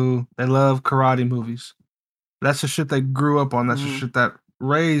kung fu, they love karate movies. That's the shit they grew up on. That's the Mhm. shit that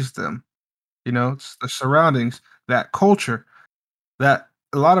raised them. You know, it's the surroundings, that culture. That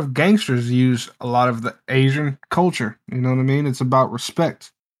a lot of gangsters use a lot of the Asian culture. You know what I mean? It's about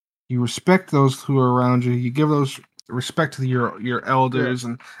respect. You respect those who are around you. You give those respect to your Yeah. elders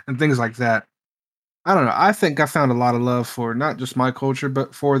and things like that. I don't know. I think I found a lot of love for not just my culture,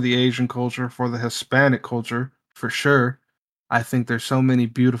 but for the Asian culture, for the Hispanic culture, for sure. I think there's so many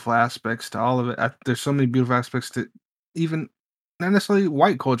beautiful aspects to all of it. There's so many beautiful aspects to even not necessarily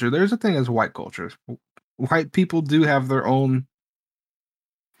white culture. There's a thing as white culture. White people do have their own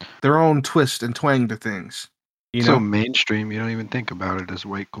twist and twang to things. You So know, mainstream, you don't even think about it as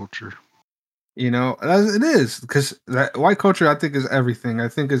white culture. it is because that white culture I think is everything. I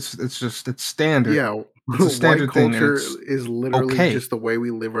think it's standard. Yeah. It's a White standard thing, and culture it's is literally okay. just the way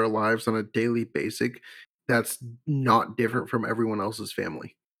we live our lives on a daily basic that's not different from everyone else's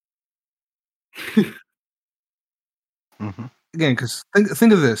family. Hmm. Again, because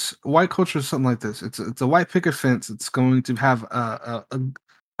think of this: white culture is something like this. It's a white picket fence. It's going to have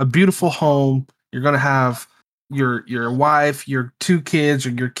a beautiful home. You're going to have your wife, your two kids,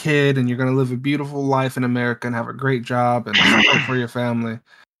 or your kid, and you're going to live a beautiful life in America and have a great job and support for your family.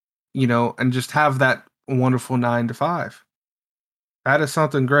 You know, and just have that wonderful 9 to 5. That is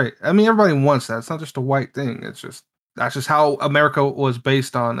something great. I mean, everybody wants that. It's not just a white thing. It's just that's just how America was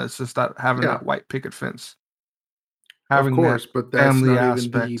based on. It's just that having Yeah, that white picket fence, of having that course, but that's family not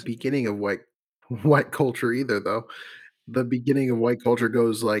even the aspect. beginning of white culture either though. The beginning of white culture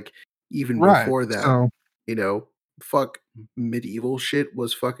goes like even Right. before that, So you know, fuck medieval shit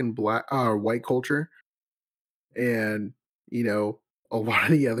was fucking black white culture and you know, a lot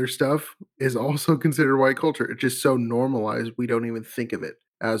of the other stuff is also considered white culture. It's just so normalized we don't even think of it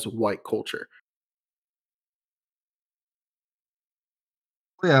as white culture.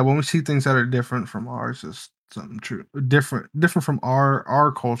 yeah, when we see things that are different from ours, is something true. Different from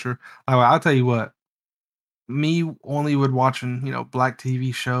our culture. I'll tell you what. Me only would watching black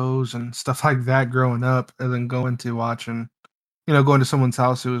TV shows and stuff like that growing up, and then going to watching going to someone's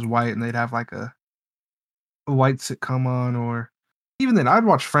house who was white and they'd have like a white sitcom on, or even then I'd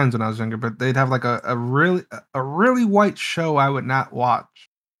watch Friends when I was younger, but they'd have like a really white show I would not watch.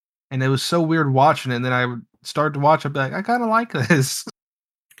 And it was so weird watching it, and then I would start to watch, I'd be like, I kinda like this.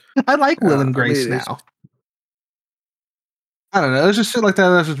 I like Will and I Grace mean, it's now. I don't know, it's just shit like that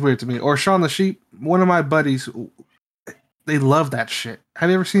that's just weird to me. Or Shaun the Sheep, one of my buddies, they love that shit. Have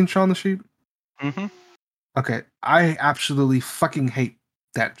you ever seen Shaun the Sheep? Hmm. Okay, I absolutely fucking hate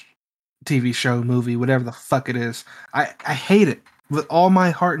that TV show, movie, whatever the fuck it is. I hate it with all my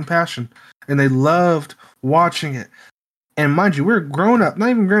heart and passion. And they loved watching it. And mind you, we're grown up, not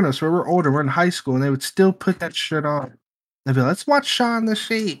even grown ups, we're older, we're in high school, and they would still put that shit on. They'd be like, let's watch Shaun the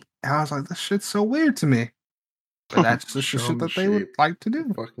Sheep. And I was like, this shit's so weird to me. But that's just the shit Shaun the that they would Sheep, like to the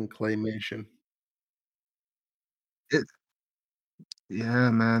do. fucking claymation. It, yeah,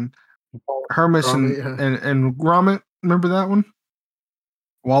 man. Wallace and Hermes Gromit, and, yeah. and, and Gromit, remember that one?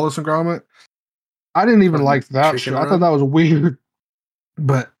 Wallace and Gromit? I didn't even Fucking like that Chicken show. I thought that Run. was weird.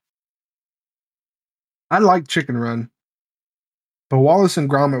 But I liked Chicken Run. But Wallace and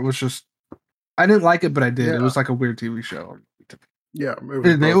Gromit was just I didn't like it, but I did. Yeah, It was like a weird TV show. yeah, it was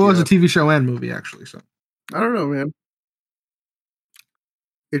It both. was a Yeah, TV show and movie actually. So I don't know, man.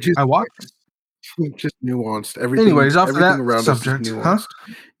 It just I watched. it's just nuanced. Everything Anyways, off of everything that around us is subject, huh? nuanced.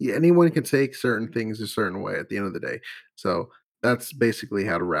 Yeah, anyone can take certain things a certain way at the end of the day. So that's basically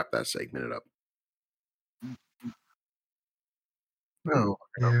how to wrap that segment up. No,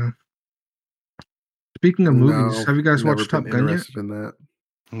 Yeah. Speaking of movies, no, have you guys never watched been Top Gun yet? interested in that.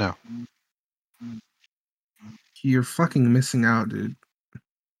 No. You're fucking missing out, dude.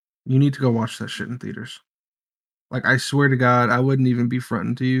 You need to go watch that shit in theaters. Like I swear to God, I wouldn't even be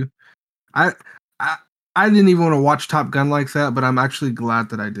fronting to you. I I I didn't even want to watch Top Gun like that, but I'm actually glad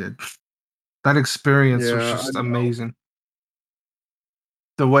that I did. That experience was Yeah, I just know. amazing.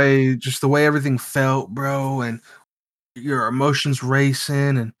 The way everything felt, bro, and your emotions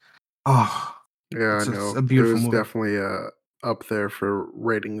racing and oh, Yeah, I it's know. a It beautiful was movie. definitely up there for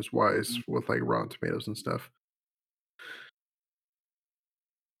ratings wise with like Rotten Tomatoes and stuff.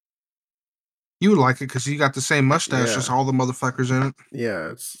 You would like it because you got the same mustache Yeah. as all the motherfuckers in it.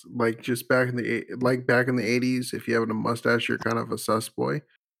 Yeah, it's like just back in the back in the 80s, if you have a mustache, you're kind of a sus boy.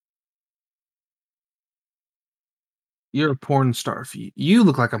 You're a porn star. You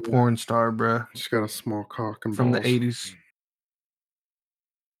look like a Yeah. porn star, bruh, Just got a small cock and from the balls. 80s.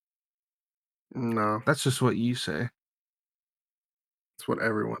 No, That's just what you say. that's what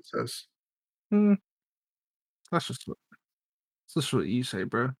everyone says. Hmm, that's just what you say,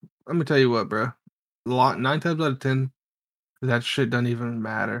 bruh. Let me tell you what, bruh. 9 times out of 10, that shit doesn't even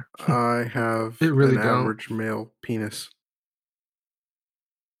matter. I have It really an don't. average male penis.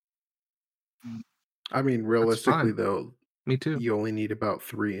 I mean, realistically, fine. though, Me too. you only need about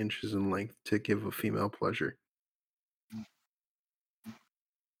 3 inches in length to give a female pleasure.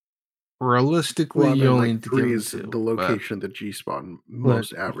 Realistically, Well, I you mean, only like need to give 3 them is 2, the but location of the G spot in look,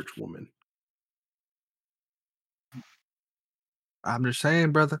 most average woman. I'm just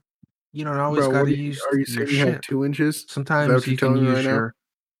saying, brother, you don't always Bro, what gotta are use you your saying you have shit. 2 inches? Is that Sometimes what you're you can telling me right use now? your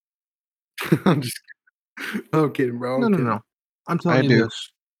I'm just kidding. I'm kidding, bro. No, I'm no, kidding. no. I'm I telling you do.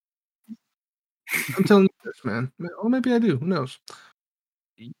 this. I'm telling you this, man. Or maybe I do. Who knows?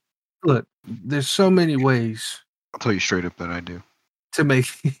 Look, there's so many ways I'll tell you straight up that I do. to make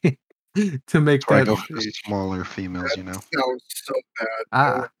to make That's why I that. go for the Sheesh. smaller females, you know. That sounds so bad.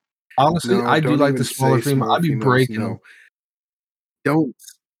 Ah, honestly, No, I do don't like the even smaller say female. small I'd be females. breaking them. No. Don't.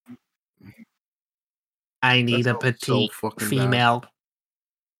 I That need a sounds so petite fucking bad. female,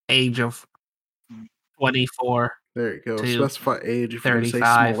 age of 24 There you go. to Specify age if you're gonna say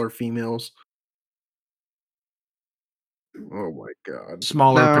 35. smaller females. Oh my god.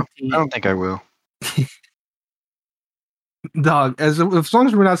 Smaller No, I petite. don't think I will. Dog, as long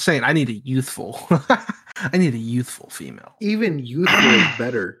as we're not saying I need a youthful. I need a youthful female. Even youthful is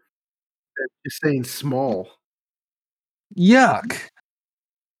better than just saying small. Yuck.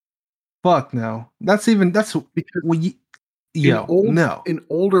 Fuck no. That's Because well, yo, no. an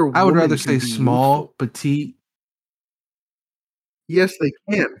older I would woman rather can say be small, youthful. petite. Yes, they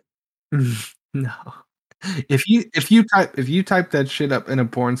can. No. If you type that shit up in a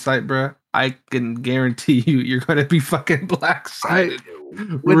porn site, bruh, I can guarantee you're gonna be fucking black I sided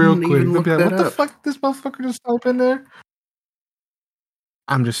real wouldn't quick. even They'll be look like, that what the up. fuck this motherfucker just type in there?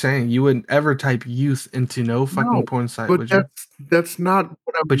 I'm just saying you wouldn't ever type youth into no fucking No, porn site, but would you? that's not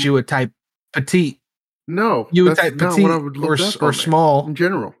what I But would. you would type petite. No, You would that's type not what I petite would or look up or on there in small.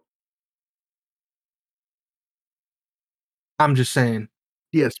 general. I'm just saying.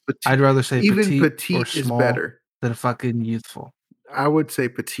 Yes, I'd petite. rather say Even petite or petite is small better. than fucking youthful. I would say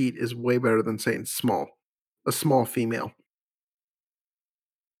petite is way better than saying small. A small female.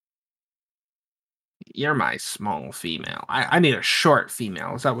 You're my small female. I need a short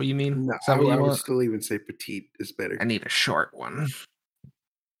female. Is that what you mean? No, Is that what I you would want? still even say petite is better. I need a short one.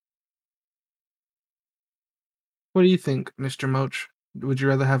 What do you think, Mr. Moach? Would you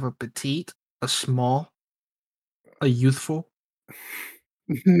rather have a petite, a small, a youthful?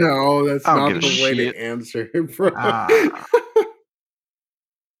 No, that's I don't give not a the way to shit. answer it, bro. Ah,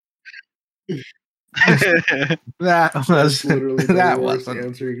 that That's was literally the that worst wasn't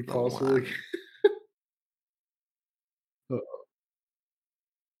answer you could the possibly. one.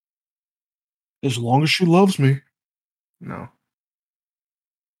 As long as she loves me. No.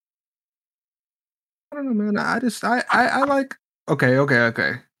 I don't know, man. I like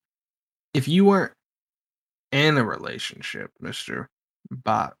okay. If you weren't in a relationship, Mr.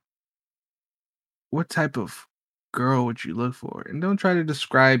 Bot, what type of girl would you look for? And don't try to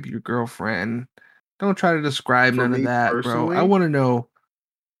describe your girlfriend. Don't try to describe For none of me that, bro. I personally, want to know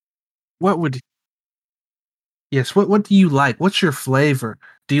what would yes, what do you like? What's your flavor?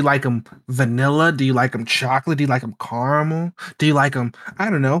 Do you like them vanilla? Do you like them chocolate? Do you like them caramel? Do you like them, I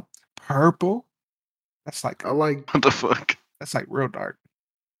don't know, purple? That's like I like What the fuck? that's like real dark.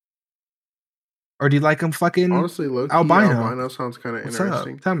 Or do you like them fucking honestly low key albino? albino sounds kind of What's up?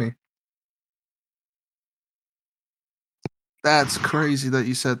 interesting. Tell me. That's crazy that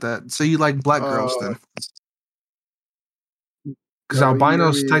you said that. So you like black girls Uh, then? Because no,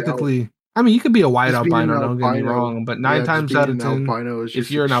 albinos maybe technically, I mean, you could be a white just being an albino, don't get me albino. wrong, but 9 Yeah, just times being out of an 10, albino is if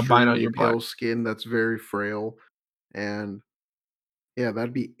just you're an albino, extremely you're black. pale skin that's very frail, and yeah,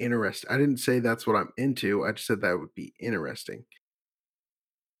 that'd be interesting. I didn't say that's what I'm into. I just said that would be interesting.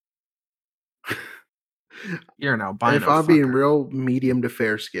 You're an If albino I'm being fucker. real, medium to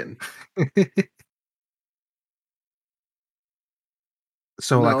fair skin.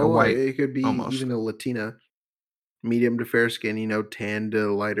 So like a No, white, it could be almost. even a Latina. Medium to fair skin, tan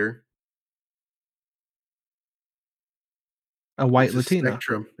to lighter. A white It's a Latina.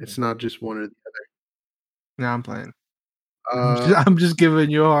 spectrum. It's not just one or the other. Now I'm playing. Uh, I'm just giving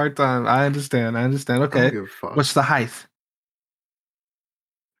you a hard time. I understand. I don't Okay. give a fuck. What's the height?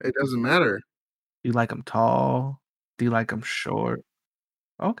 It doesn't matter. Do you like them tall? Do you like them short?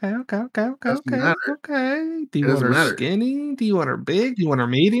 Okay. Doesn't matter. Okay. Do It you want doesn't her matter. skinny? Do you want her big? Do you want her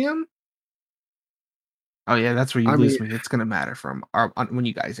medium? Oh yeah, that's where you I mean, lose me. It's gonna matter from when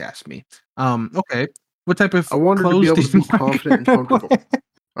you guys ask me. Okay. What type of I want her to be clothes do able to you be want confident and her to comfortable. wear?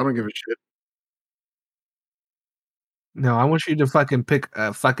 I don't give a shit. No, I want you to fucking pick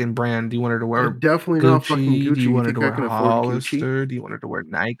a fucking brand. Do you want her to wear Definitely not fucking Gucci? Do Gucci. you You want her to think I wear can afford Gucci? Hollister? Do you want her to wear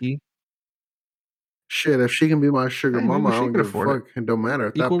Nike? Shit, if she can be my sugar Hey, mama, maybe I she don't could give a afford it. fuck. It don't matter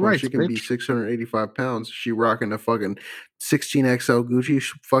at that Equal point. rights, She can be bitch. 685 pounds. She rocking a fucking 16XL Gucci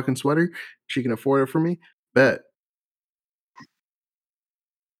fucking sweater. She can afford it for me. Bet.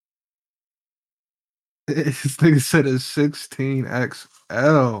 This thing said a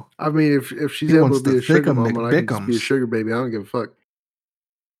 16XL. I mean, if she's He able wants to the be a sugar thickum mama and I can just be a McBickums. sugar baby, I don't give a fuck.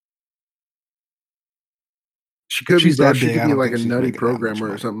 She If could be, she's bro. that She big, could I be don't like think a she's nutty making that much programmer or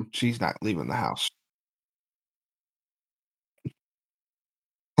money. something. She's not leaving the house.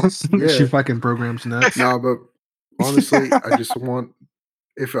 She Yeah. fucking programs nuts. No, but honestly, I just want,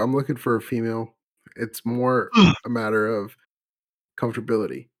 if I'm looking for a female, it's more a matter of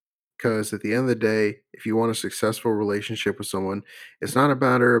comfortability. Because at the end of the day, if you want a successful relationship with someone, it's not a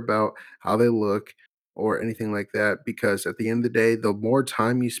matter about how they look or anything like that. Because at the end of the day, the more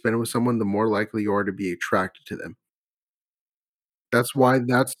time you spend with someone, the more likely you are to be attracted to them. That's why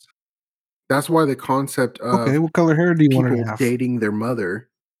that's why the concept Okay, of what color hair do you want her to people have? dating their mother,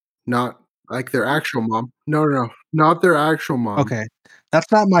 not like their actual mom. No, not their actual mom, Okay,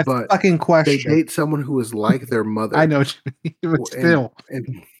 that's not my but fucking they question. date someone who is like their I mother. know what you mean, but still.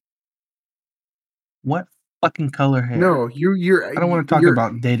 And What fucking color hair? no, I don't wanna talk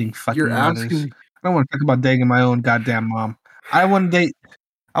about dating you're fucking mothers. asking. I don't wanna talk about dating my own goddamn mom. I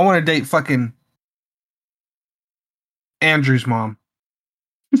wanna date fucking Andrew's mom.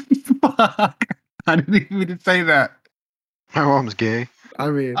 Fuck. I didn't even mean to say that. My mom's gay. I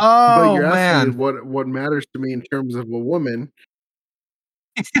mean, but Oh, you're asking me man. what matters to me in terms of a woman,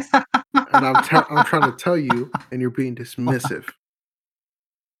 and I'm trying to tell you, and you're being dismissive.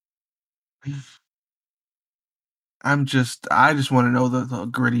 I just wanna know the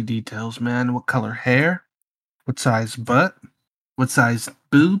gritty details, man. What color hair? What size butt? What size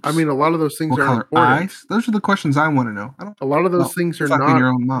boobs? I mean, a lot of those things What aren't color important. eyes? Those are the questions I wanna know. I don't A lot of those know things are fucking not your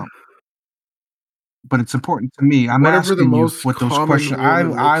own mom, but it's important to me. I'm whatever the asking you most what those common questions. woman I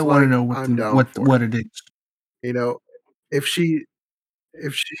looks wanna like. know I'm down for what it. it is. You know, if she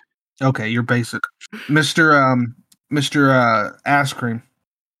if she Okay, you're basic. Mr. Ass Cream,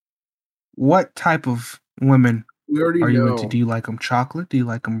 what type of women we already are you into? Do know. you like them chocolate? Do you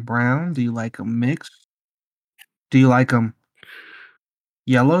like them brown? Do you like them mixed? Do you like them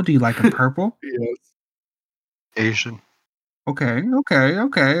yellow? Do you like them purple? Yes. Asian. Okay.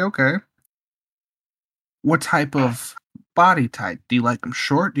 What type of body type? Do you like them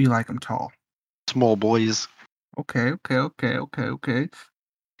short? Do you like them tall? Small boys. Okay.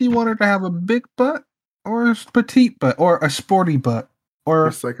 Do you want her to have a big butt or a petite butt or a sporty butt or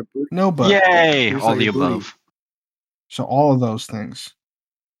Just like a booty. no butt? Yay! Just All like the a booty. above. So all of those things.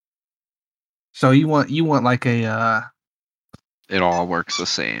 So you want It all works the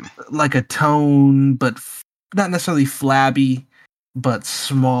same. like a tone, but not necessarily flabby, but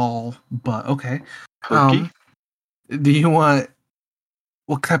small. But okay. Perky. Do you want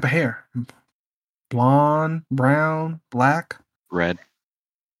what type of hair? Blonde, brown, black? Red.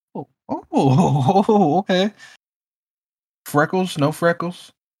 Okay. Freckles? No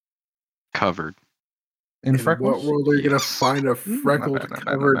freckles? Covered. In In what freckles? world are you gonna Yes. find a Not freckled, bad, not bad,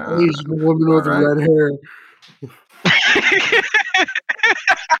 not covered bad. Asian woman All with right. red hair?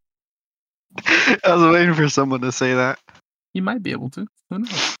 I was waiting for someone to say that. You might be able to. Who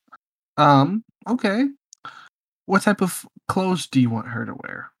knows? Okay. What type of clothes do you want her to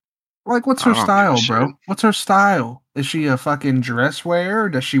wear? Like, what's her I don't give a style, shit. bro? What's her style? Is she a fucking dress wearer?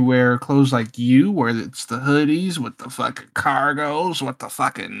 Does she wear clothes like you, where it's the hoodies with the fucking cargos, with the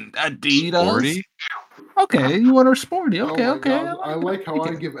fucking Adidas? Sporty. Okay, you want her sporty. Oh Okay. my god, I I like how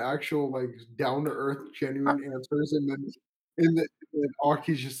I it. give actual like down to earth, genuine answers, and then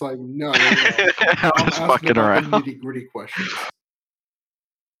Aki's just like, no. I'm I'm just asking fucking about the around. nitty gritty questions.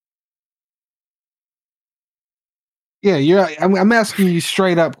 Yeah, I'm asking you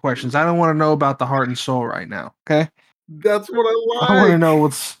straight up questions. I don't want to know about the heart and soul right now. Okay, That's what I I want to like.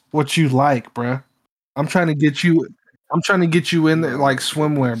 know what you like, bruh. I'm trying to get you. I'm trying to get you in there Oh like my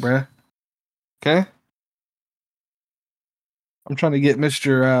swimwear, goodness. bruh. Okay. I'm trying to get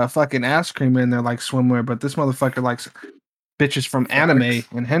Mr. Fucking ass cream in there like swimwear, but this motherfucker likes bitches from anime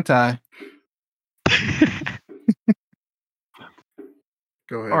and hentai.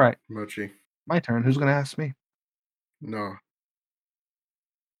 Go ahead. All right, Mochi. my turn. Who's gonna ask me? No.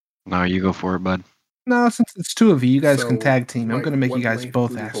 No, you go for it, bud. No, since it's two of you, you guys can So, tag team. I'm like, gonna make you what guys length both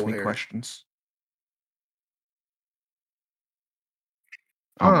booty ask hole me hair? questions.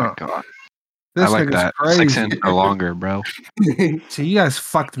 Oh my god. I This like nigga's that. crazy. 6 inch or longer, bro. See, you guys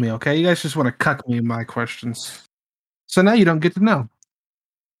fucked me, okay? You guys just want to cuck me in my questions. So now you don't get to know.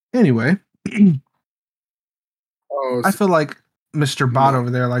 Anyway, Oh, I feel like Mr. Bot No. over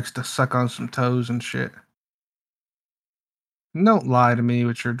there likes to suck on some toes and shit. Don't lie to me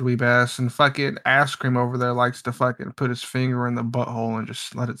with your dweeb ass. And fucking ass cream over there likes to fucking put his finger in the butthole and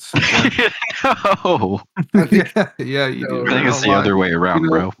just let it sink in. No. I think- yeah, you do. No, I think it's Don't the lie. other way around, know-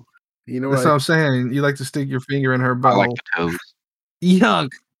 bro. you know That's what? what I'm saying. You like to stick your finger in her I like butthole. the toes. Yuck.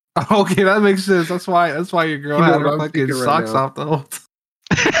 Okay, that makes sense. That's why your girl You know had what her I'm fucking thinking right socks now? off the whole time.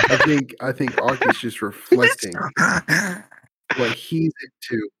 I think Ahki's just reflecting what he's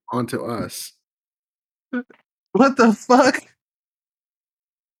into onto us. What the fuck?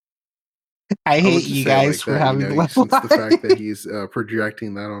 I I would hate just you say it guys like for that, having left since the fact that life. he's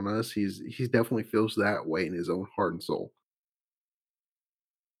projecting that on us, he definitely feels that way in his own heart and soul.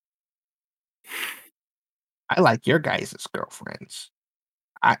 I like your guys' girlfriends.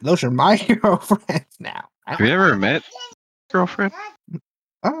 Those are my girlfriends now. Have you ever met girlfriend?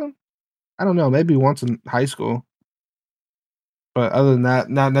 I don't know. Maybe once in high school. But other than that,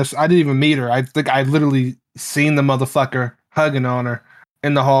 not necessarily. I didn't even meet her. I think I literally seen the motherfucker hugging on her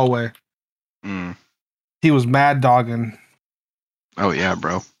in the hallway. Mm. He was mad dogging. Oh yeah,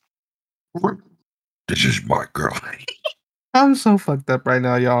 bro. This is my girl. I'm so fucked up right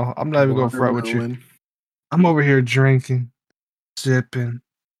now, y'all. I'm not even gonna front with you. Watermelon. I'm over here drinking, sipping,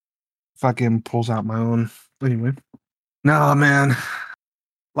 fucking pulls out my own. Anyway. No, man.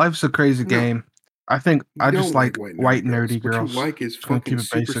 Life's a crazy No. game. I think You I just don't like white nerdy What girls. you like is Just gonna fucking keep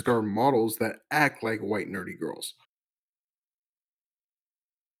it basic. superstar models that act like white nerdy girls.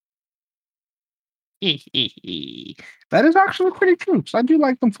 That is actually pretty true. 'Cause I do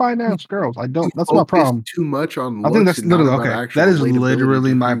like them fine ass girls. I don't. That's my Focus problem. too much on I think looks that's and not literally about okay. actual That is relatability literally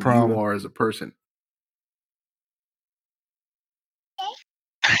to my who problem. you are as a person.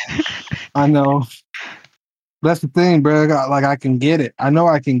 I know. That's the thing, bro. I can get it. I know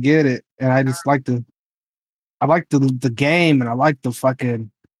I can get it, and I just like the. I like the game, and I like the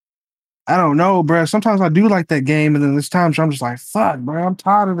fucking. I don't know, bro. Sometimes I do like that game, and then there's times I'm just like, fuck, bro. I'm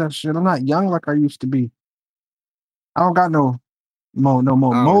tired of that shit. I'm not young like I used to be. I don't got no more I don't know,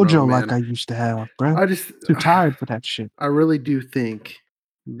 mojo like man. I used to have, bro. I just Too tired for that shit. I really do think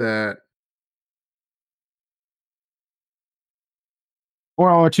that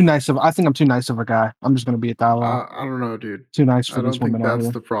Or too nice of. I think I'm too nice of a guy. I'm just gonna be a dialogue. I don't know, dude. Too nice for I these don't think women out that's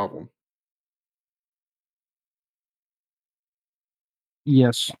here. the problem.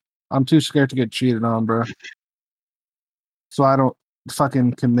 Yes, I'm too scared to get cheated on, bro. So I don't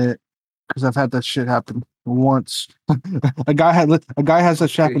fucking commit because I've had that shit happen once. a guy has that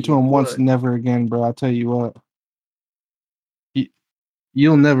shit happen to You him once, would. never again, bro. I tell you what,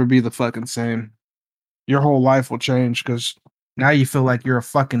 you'll never be the fucking same. Your whole life will change because now you feel like you're a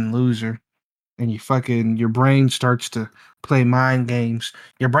fucking loser, and your brain starts to play mind games.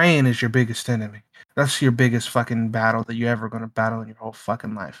 Your brain is your biggest enemy. That's your biggest fucking battle that you're ever gonna battle in your whole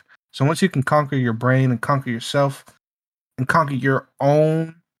fucking life. So once you can conquer your brain and conquer yourself and conquer your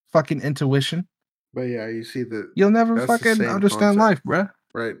own fucking intuition, But yeah, you see that you'll never that's the fucking same understand concept, life, bruh.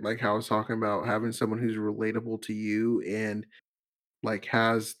 right? Like how I was talking about having someone who's relatable to you and like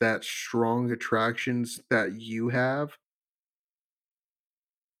has that strong attractions that you have.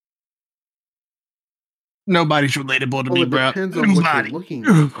 Nobody's relatable to Well, me, it bruh. depends on what you're Nobody. looking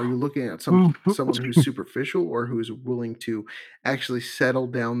at. Are you looking at someone who's superficial or who's willing to actually settle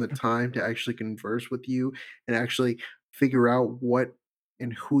down the time to actually converse with you and actually figure out what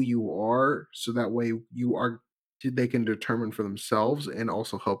and who you are so that way they can determine for themselves and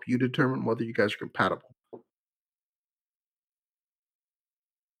also help you determine whether you guys are compatible.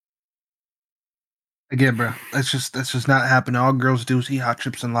 Again, bruh, that's just not happening. All girls do is eat hot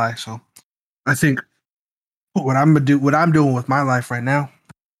chips and lie. So I think what I'm doing with my life right now,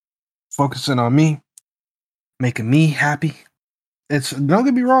 focusing on me, making me happy. It's don't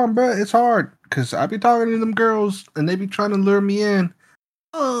get me wrong, bruh. It's hard because I be talking to them girls and they be trying to lure me in.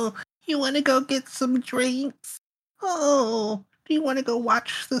 Oh, you want to go get some drinks? Oh, do you want to go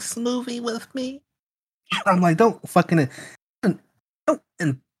watch this movie with me? I'm like, don't don't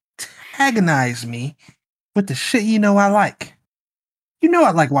antagonize me with the shit you know I like. You know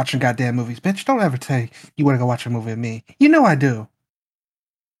I like watching goddamn movies, bitch. Don't ever say you want to go watch a movie with me. You know I do.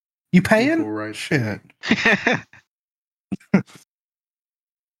 You paying? Equal rights. Shit.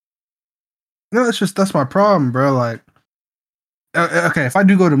 No, it's just that's my problem, bro. Like, okay, if I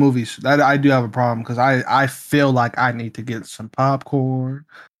do go to movies, I do have a problem because I feel like I need to get some popcorn,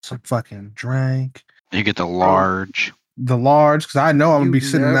 some fucking drink, You get the large. the large, because I know I'm gonna be You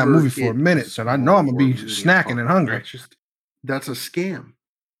sitting in that never movie for a get minute, so I know I'm gonna small or be medium snacking and popcorn. hungry. That's a scam.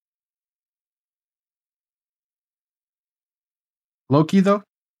 Low-key though,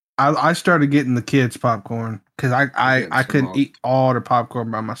 I started getting the kids popcorn because Getting I some couldn't off. eat all the popcorn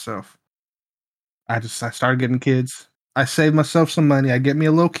by myself. I started getting kids. I saved myself some money. I get me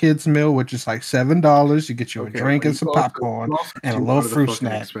a little kids meal, which is like $7. You get you a Okay, drink well, and some popcorn also and a too little out of the fruit fucking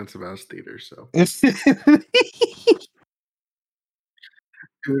snack. expensive ass theater. So,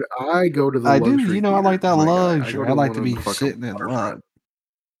 dude, I go to the I do. luxury You know, I like theaters, that my guy. I go luxury. I to like one to on be the fucking sitting in love. waterfront.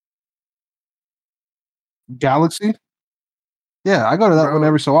 Galaxy? Yeah, I go to that one Bro,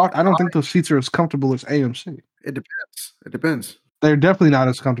 every so often. I don't think those seats are as comfortable as AMC. it depends. It depends. They're definitely not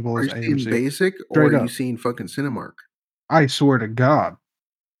as comfortable Are as you seeing AMC. basic or Straight are you up. seeing fucking Cinemark? I swear to God.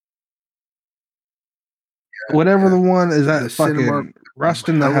 Whatever Yeah. the one is The at Cinemark fucking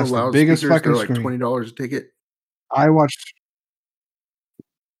Ruston that hella has the biggest loudspeakers, they're fucking like screen. $20 a ticket. I watched.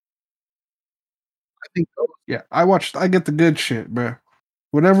 I think those Yeah, I get the good shit, bro.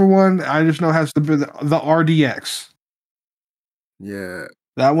 Whatever one I just know has the RDX. yeah.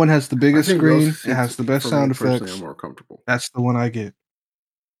 That one has the I biggest think those screen. It seats has the best for me sound personally are effects. more comfortable. That's the one I get.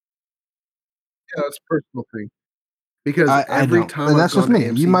 Yeah, it's a personal thing. Because I every don't. time And I've that's just gone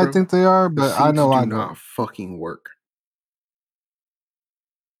to me. You AMC, might bro, think they are, the but I seats know do I don't. not fucking work.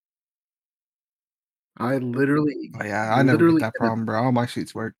 I literally Oh, yeah, I never get that get a problem, bro. All my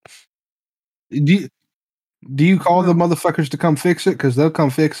seats work. Do you call the bro, motherfuckers to come fix it? Because they'll come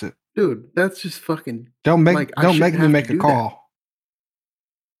fix it. dude, that's just fucking Don't make like I don't make shouldn't me have to make a do that. call.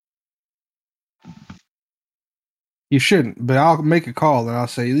 You shouldn't, but I'll make a call and I'll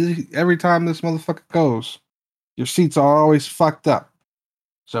say every time this motherfucker goes, your seats are always fucked up.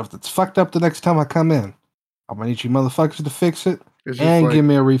 So if it's fucked up the next time I come in, I'm gonna need you motherfuckers to fix it It's just and give like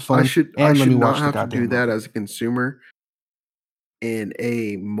me a refund I and let should me not watch the have to do goddamn that movie. as a consumer in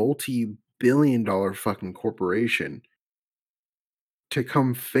a multi-billion-dollar fucking corporation to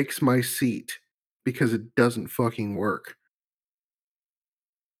come fix my seat because it doesn't fucking work.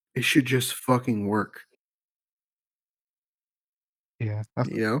 It should just fucking work, Yeah,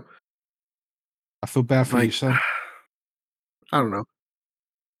 you know? I feel bad for you, Like son. I don't know.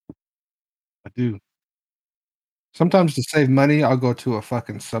 I do. Sometimes to save money, I'll go to a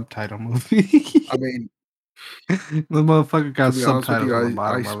fucking subtitle movie. I mean, The motherfucker to got be honest with subtitles you, on the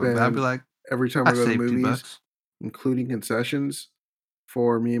I bottom of it. I'd be spend like, every time I I go to the saved movies, $2. including concessions,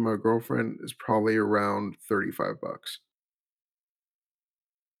 for me and my girlfriend is probably around 35 bucks.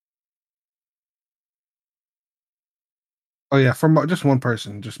 Oh yeah, from just one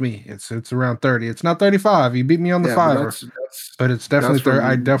person, just me. It's around 30. It's not 35. You beat me on the Yeah, but fiver, but it's definitely that's for 30.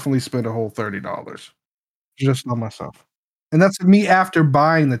 me. I definitely spent a whole $30 just on myself. And that's me after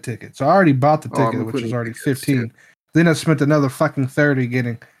buying the ticket. So I already bought the Oh, I'm ticket, which is including already tickets too. 15. Then I spent another fucking 30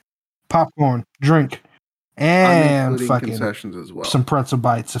 getting popcorn, drink, I'm and including fucking concessions as well. some pretzel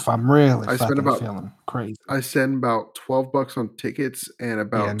bites if I'm really I spend fucking about feeling crazy. I spend about 12 bucks on tickets and Yeah,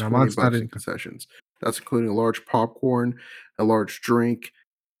 about no, 20 mine's not bucks in in. concessions. That's including a large popcorn, a large drink,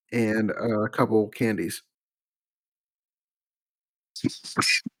 and a couple candies.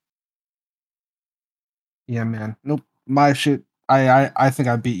 Yeah, man. Nope. My shit. I think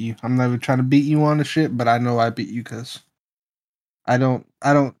I beat you. I'm never trying to beat you on the shit, but I know I beat you because I don't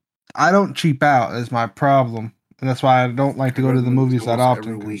I don't I don't cheap out is my problem. And that's why I don't like to I go go to to the the movies movies that almost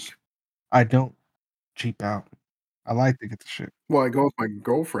every often week. because I don't cheap out. I like to get the shit. Well, I go with my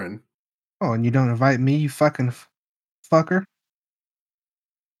girlfriend. Oh, and you don't invite me, you fucking fucker?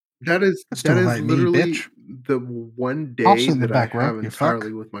 That is You still invite me, literally bitch. the one I'll day sit in the that I back row, have you fuck.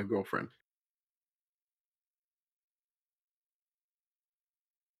 entirely with my girlfriend.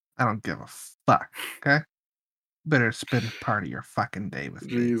 I don't give a fuck, okay? Better spend part of your fucking day with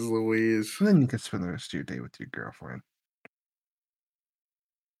me. Jeez Louise. And then you can spend the rest of your day with your girlfriend.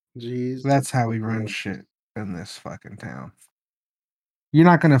 Jeez. That's how we run shit in this fucking town. You're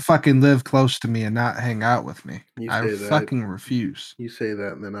not gonna fucking live close to me and not hang out with me. You I say that. fucking refuse. You say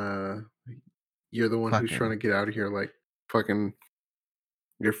that, and then you're the one who's trying to Fucking get out of here. Like fucking,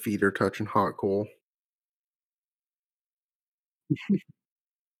 your feet are touching hot coal.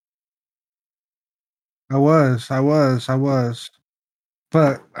 I was.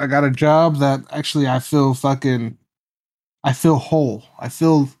 But I got a job that actually I feel fucking I feel whole. I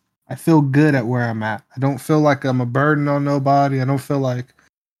feel good at where I'm at. I don't feel like I'm a burden on nobody. I don't feel like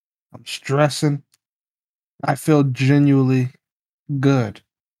I'm stressing. I feel genuinely good.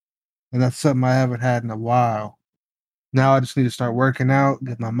 And that's something I haven't had in a while. Now I just need to start working out,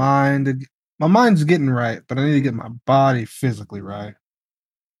 get my mind's getting right, but I need to get my body physically right.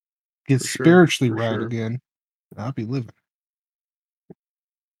 Get For sure, spiritually for right sure. again. And I'll be living.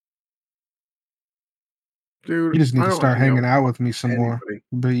 Dude, You just need I to don't start hang out hanging out with me some more. anybody.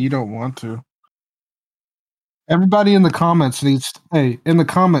 But you don't want to. Everybody in the comments in the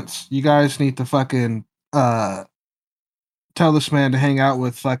comments, you guys need to fucking tell this man to hang out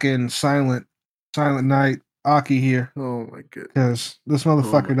with fucking Silent Night Ahki here. Oh my goodness. Because this Oh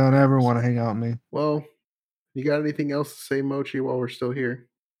motherfucker my don't ever goodness. want to hang out with me. Well, you got anything else to say, Mochi, while we're still here?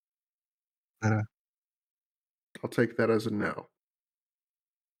 Uh, I'll take that as a no.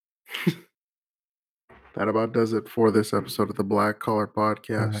 That about does it for this episode of the Black Collar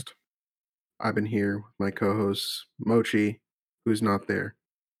Podcast. I've been here with my co-hosts, Mochi, who's not there,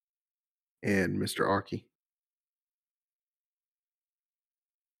 and Mr. Aki.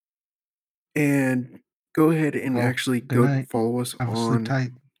 And go ahead and Well, actually good go night. follow us I will sleep on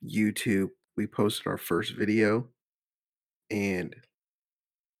tight. YouTube. We posted our first video, and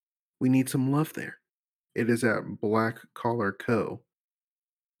we need some love there. It is at Black Collar Co.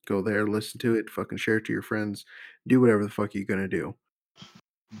 Go there, listen to it, fucking share it to your friends, do whatever the fuck you're gonna do.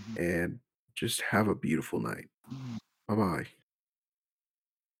 And just have a beautiful night. Bye-bye.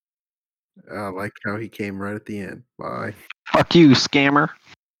 I like how he came right at the end. Bye. Fuck you, scammer.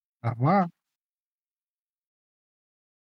 Au revoir.